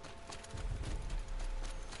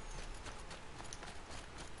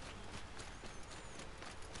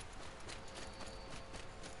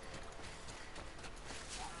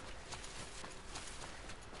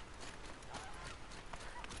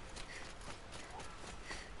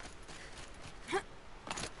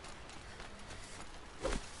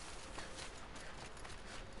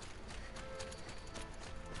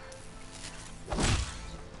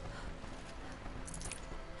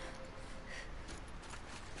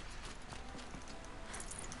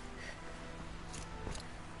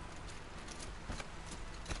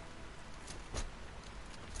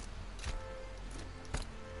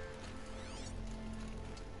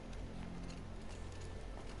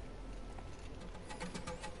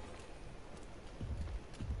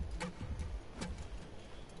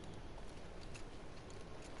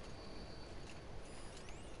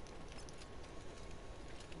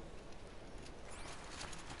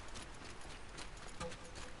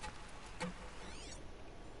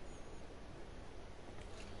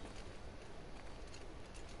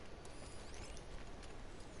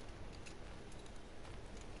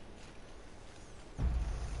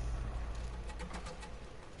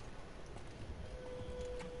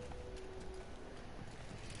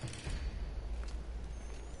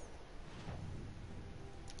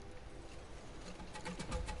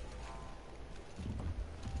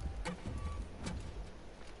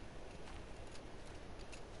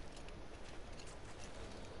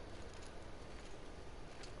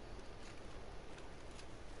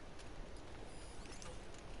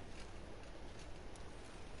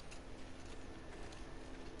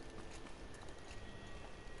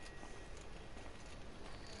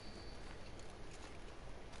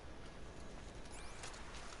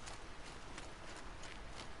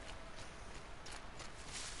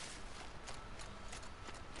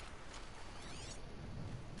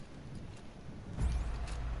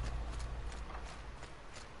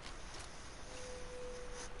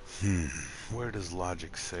 Where does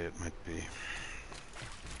logic say it might be?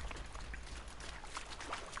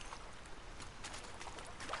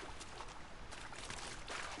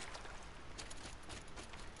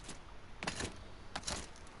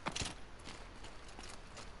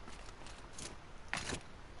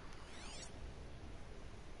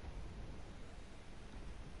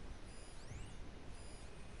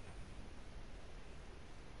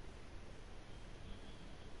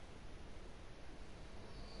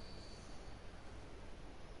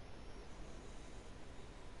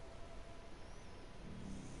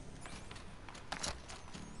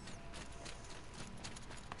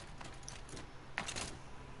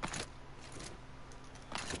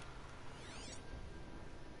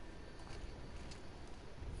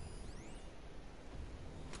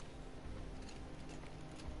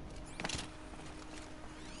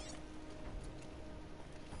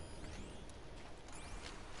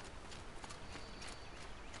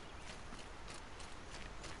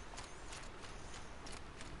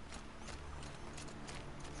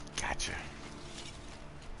 Gotcha.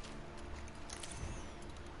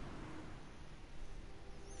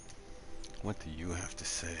 What do you have to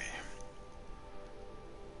say?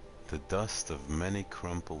 The dust of many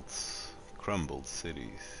crumbled cities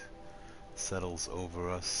settles over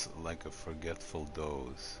us like a forgetful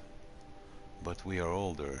doze. But we are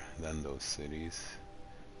older than those cities.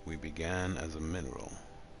 We began as a mineral.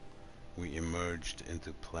 We emerged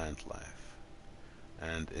into plant life.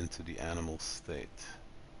 and into the animal state,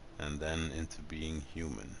 and then into being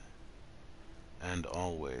human. And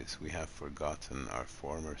always we have forgotten our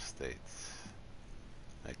former states,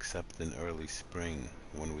 except in early spring,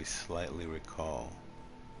 when we slightly recall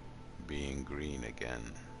being green again.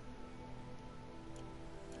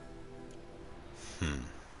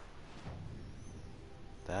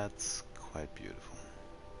 That's quite beautiful.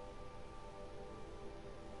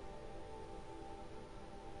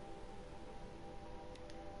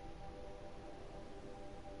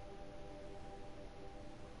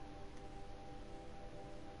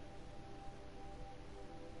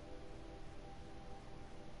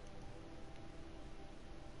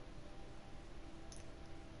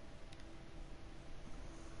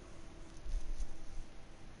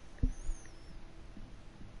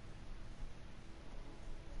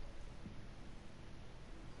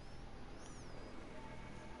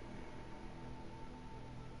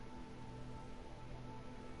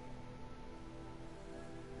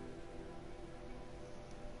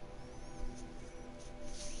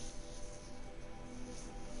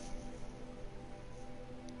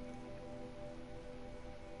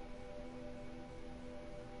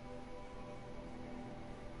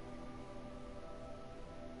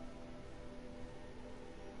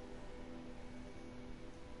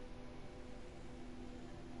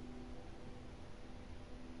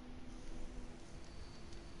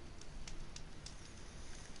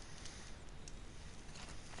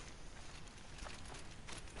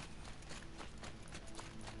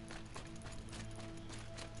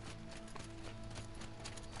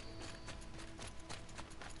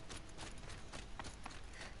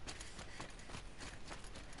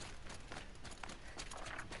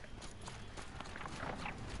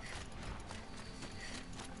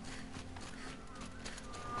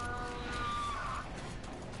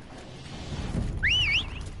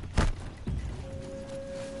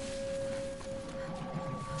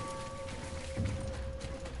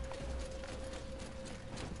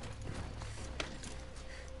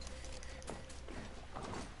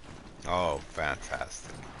 Oh,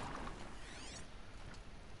 fantastic.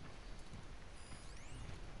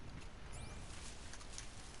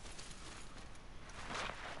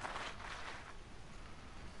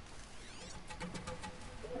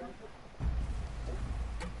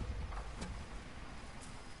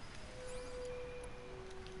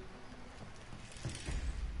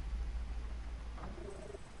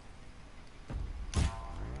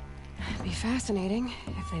 It'd be fascinating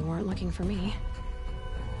if they weren't looking for me.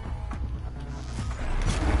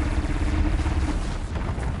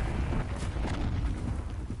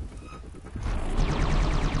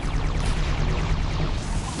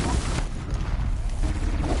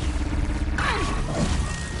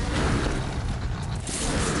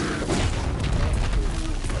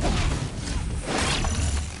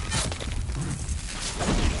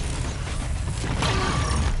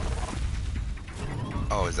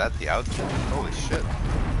 Oh, is that the outfit? Holy shit.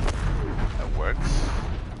 That works.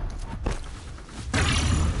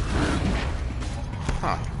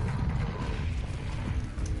 Huh.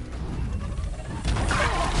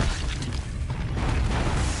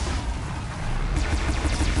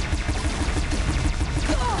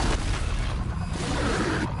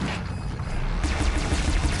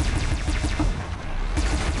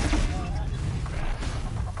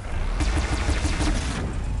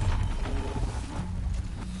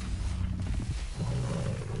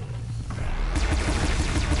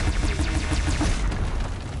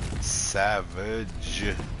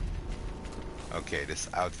 Savage. Okay, this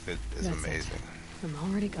outfit is That's amazing. it. I'm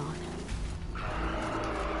already gone.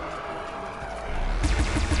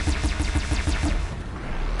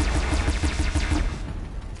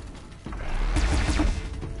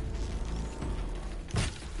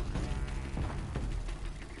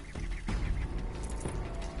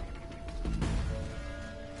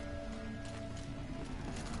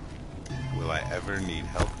 Will I ever need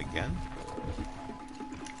help again?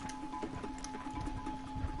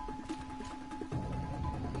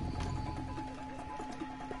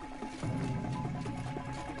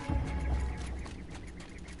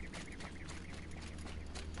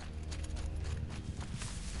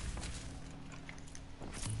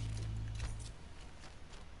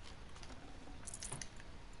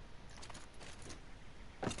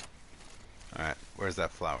 Alright, where's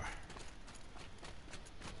that flower?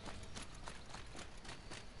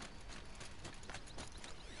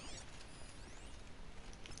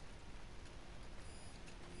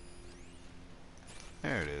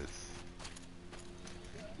 There it is.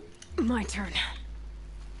 My turn.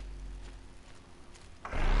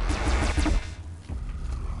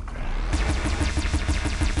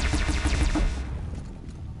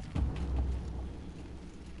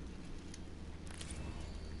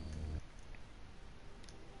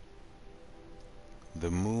 The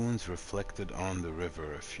moon's reflected on the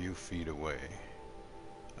river a few feet away.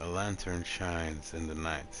 A lantern shines in the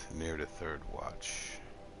night near the third watch.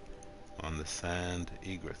 On the sand,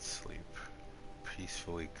 egrets sleep,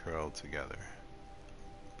 peacefully curled together.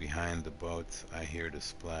 Behind the boat, I hear the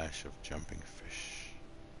splash of jumping fish.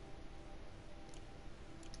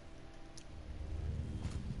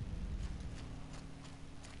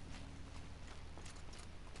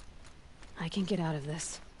 I can get out of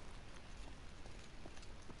this.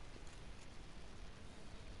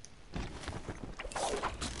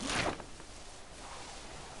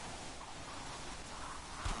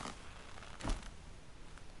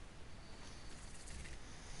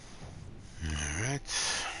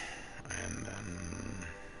 Alright, and then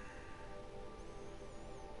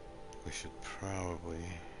we should probably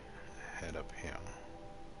head uphill.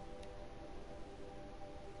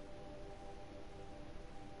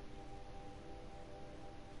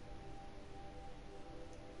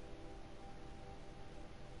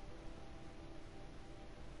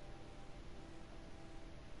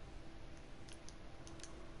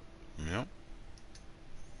 Yep.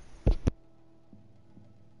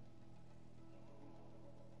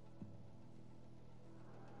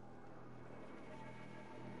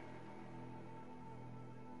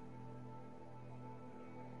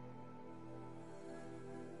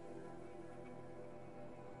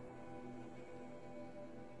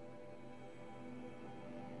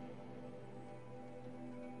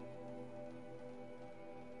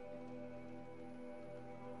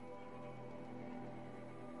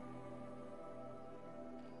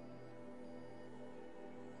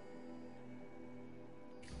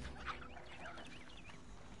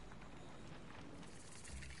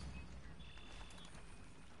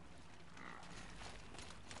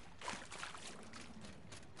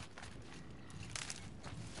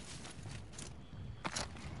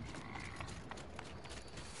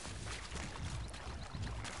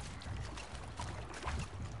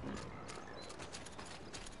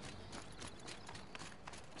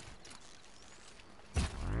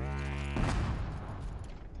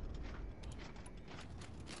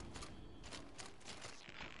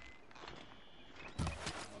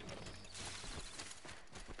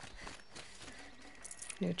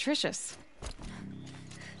 Nutritious.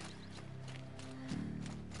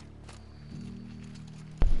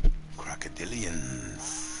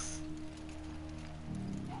 Crocodilians.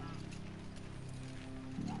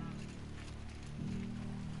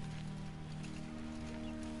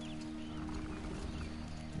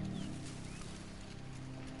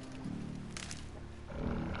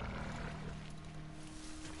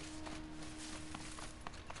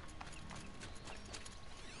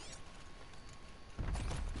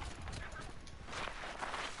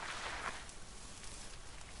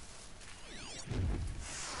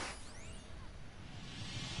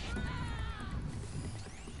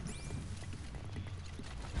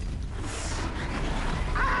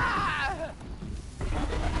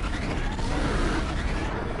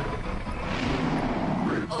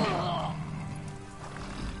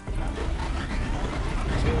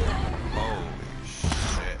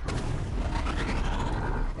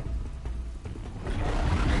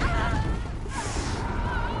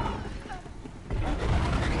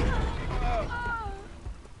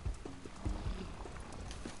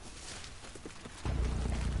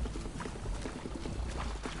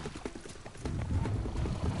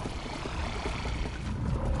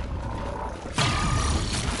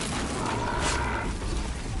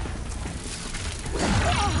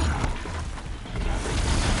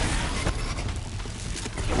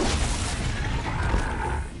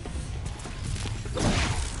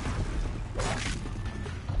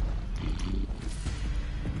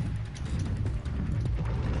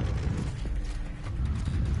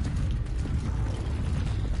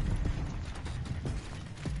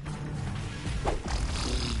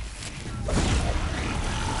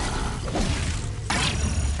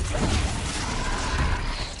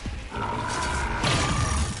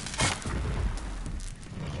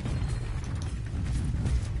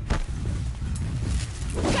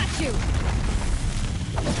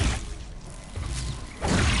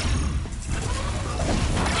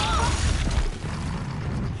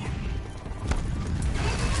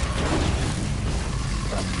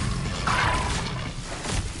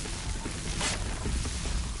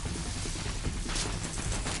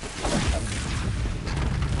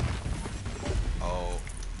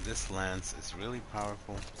 This lance is really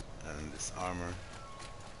powerful, and this armor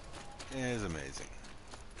is amazing.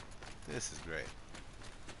 This is great.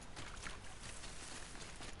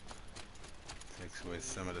 Takes away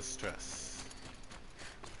some of the stress.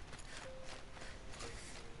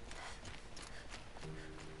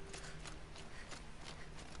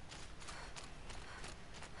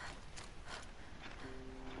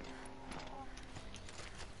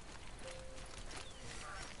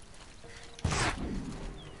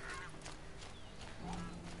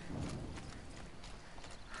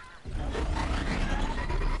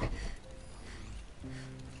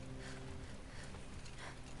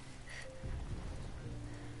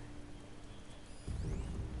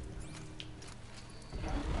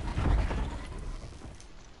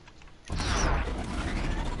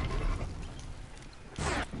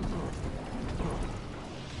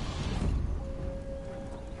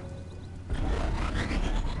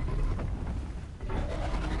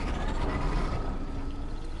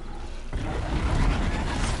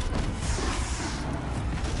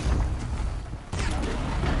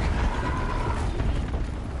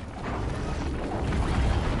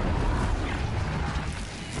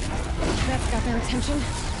 attention.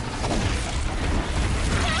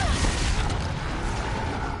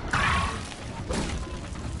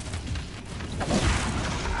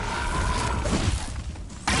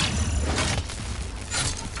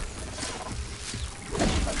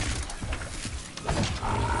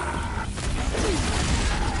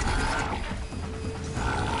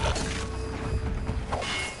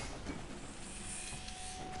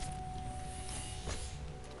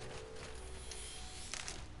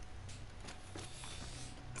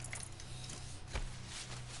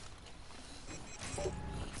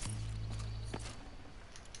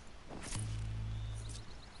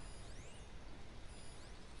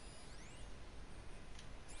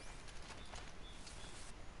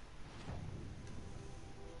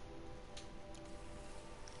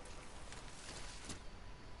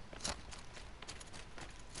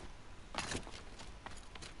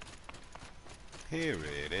 Here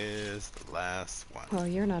it is, the last one. Well,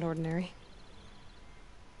 you're not ordinary.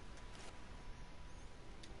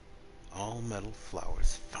 All metal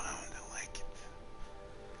flowers found. I like it.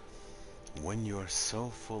 When you're so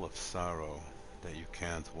full of sorrow that you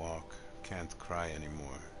can't walk, can't cry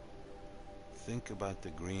anymore, think about the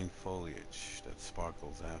green foliage that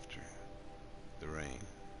sparkles after the rain.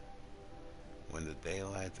 When the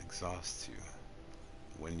daylight exhausts you,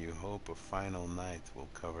 when you hope a final night will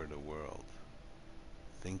cover the world,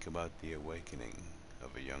 think about the awakening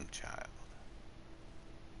of a young child.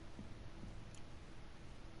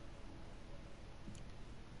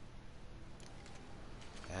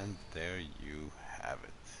 And there you have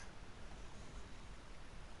it.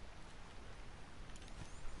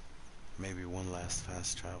 Maybe one last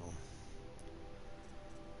fast travel.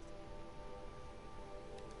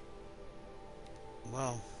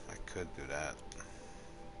 Well, I could do that.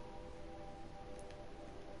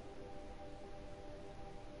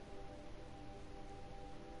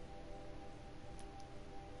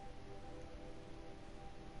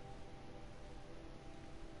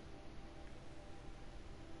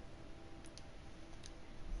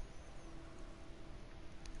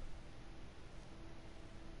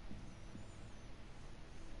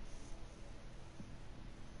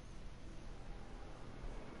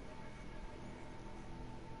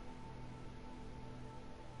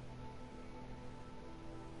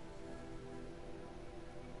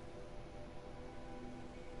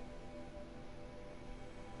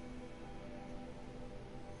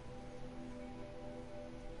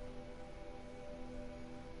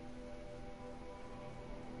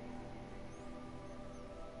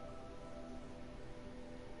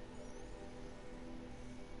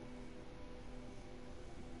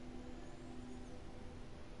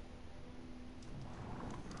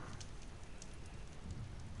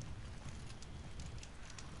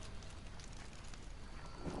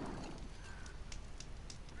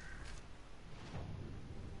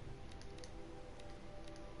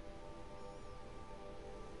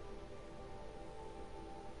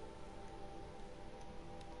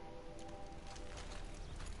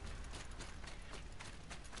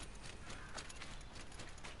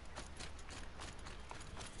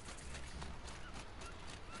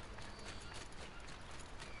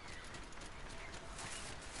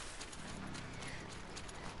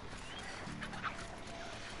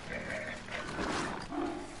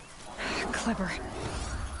 Clever.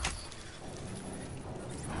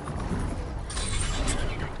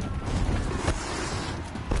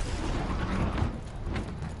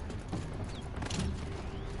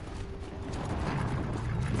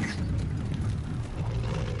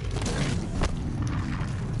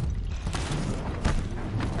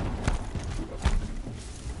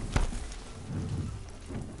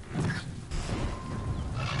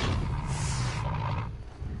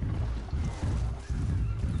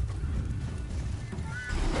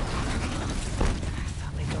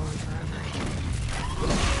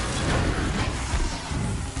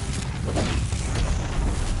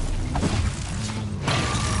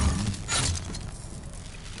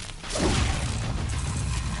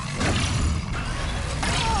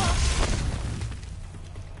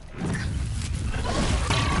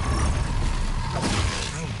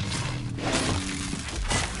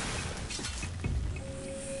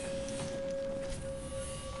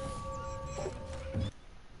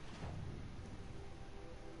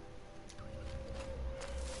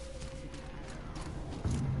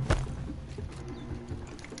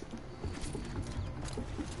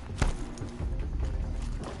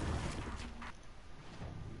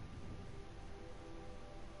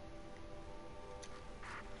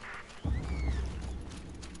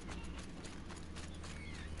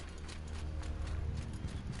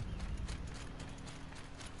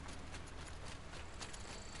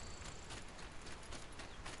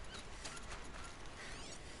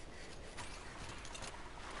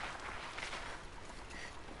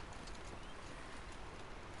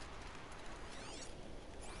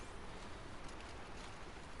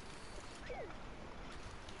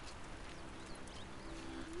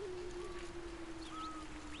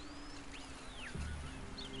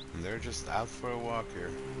 just out for a walk here.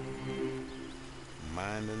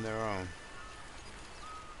 Minding their own.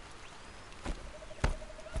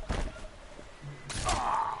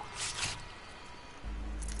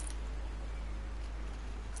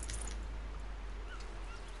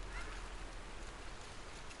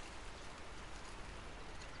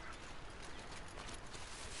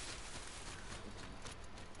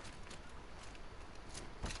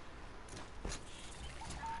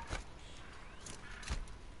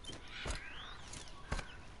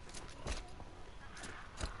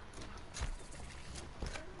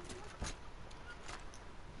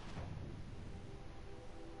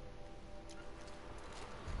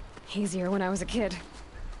 Easier when I was a kid.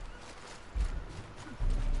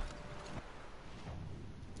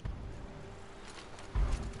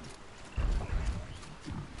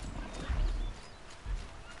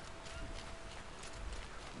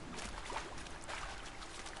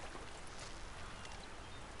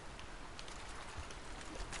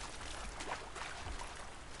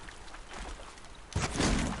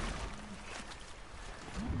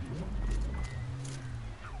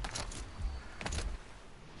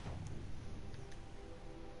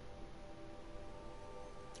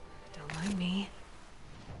 Don't mind me.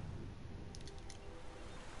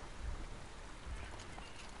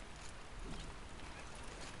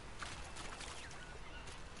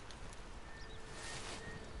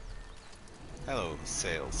 Hello,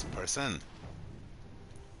 salesperson.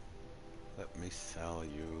 Let me sell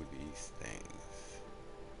you these things.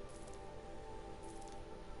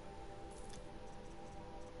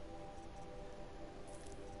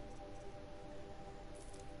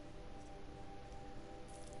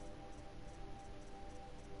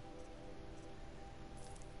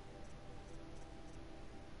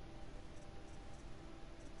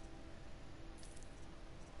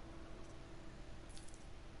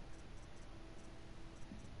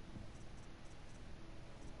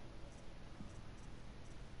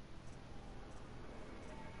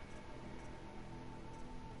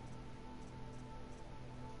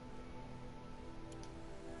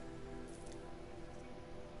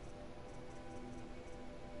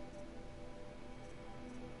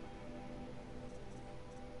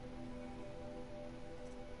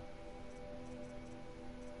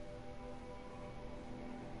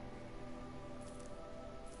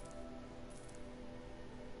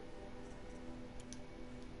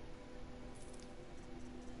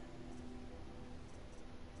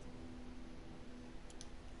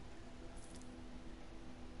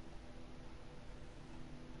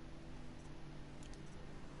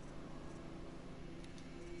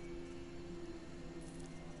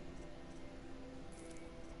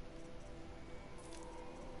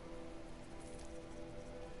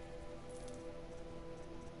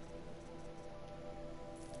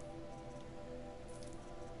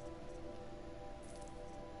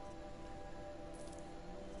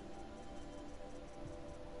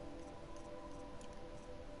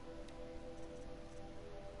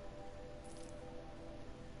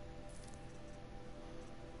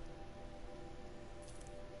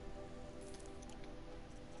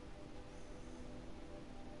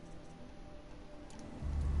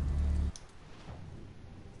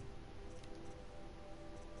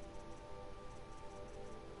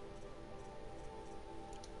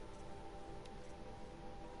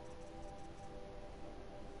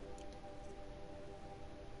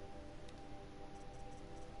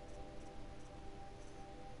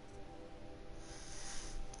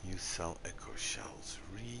 You sell echo shells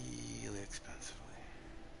really expensively.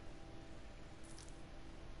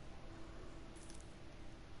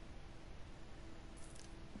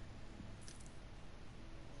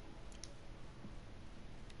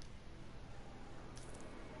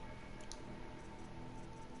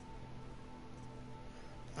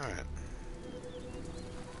 All right.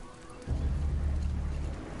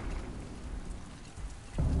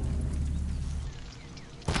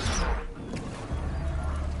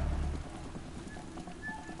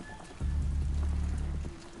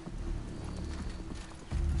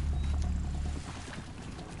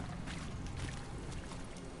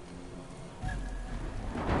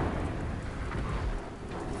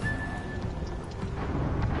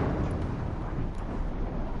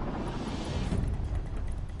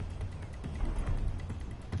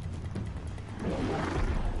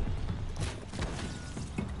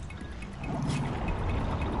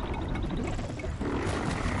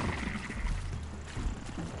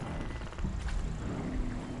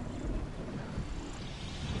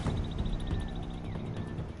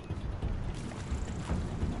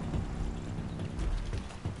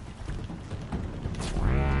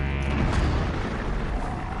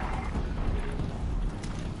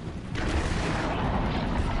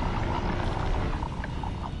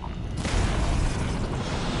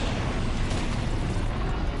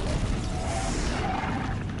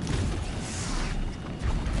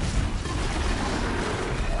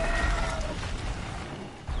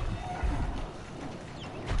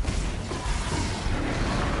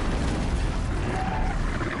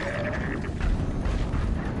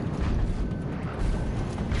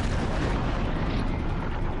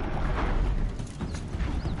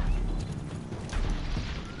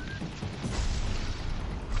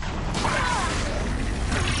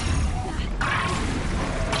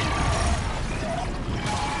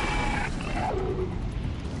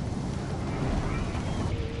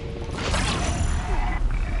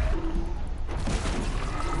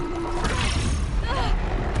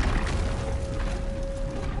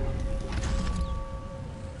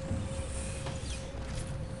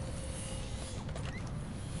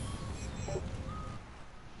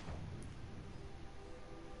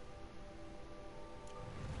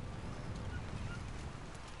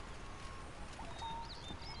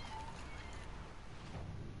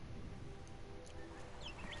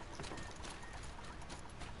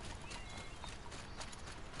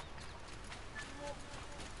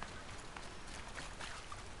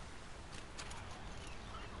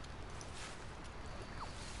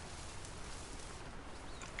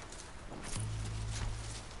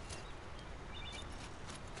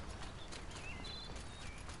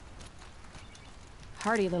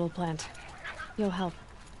 Hardy little plant. You'll help.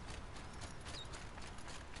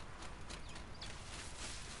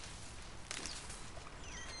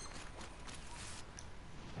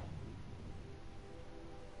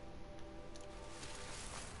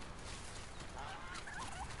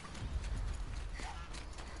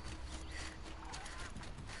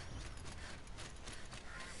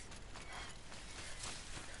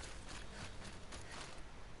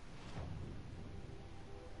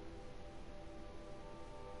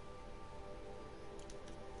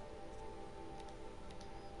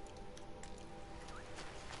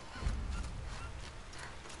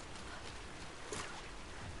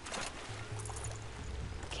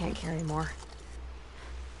 Can't carry more.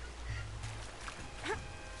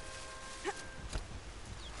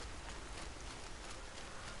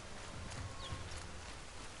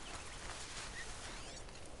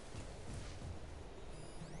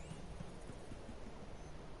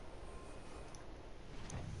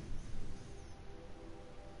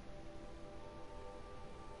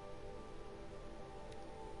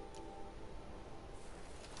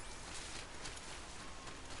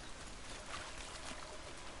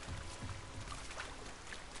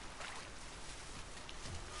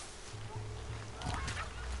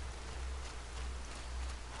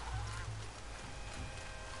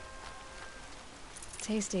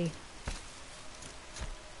 Tasty.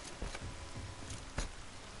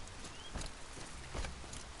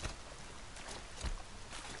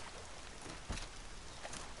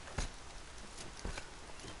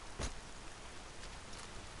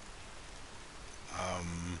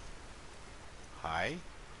 Hi?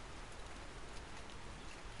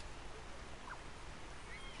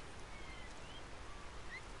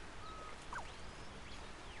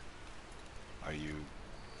 Are you...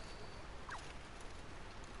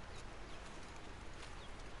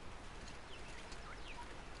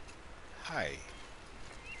 Hi.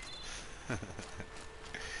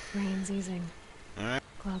 Rain's easing. Alright,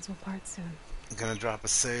 Clouds will part soon. I'm gonna drop a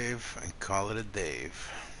save and call it a Dave.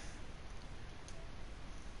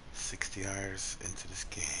 60 hours into this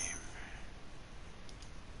game.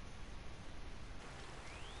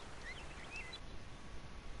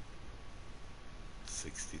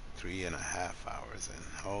 63.5 hours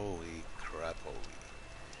in. Holy crap, holy.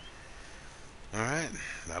 Alright,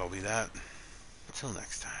 that'll be that. Until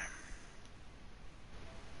next time.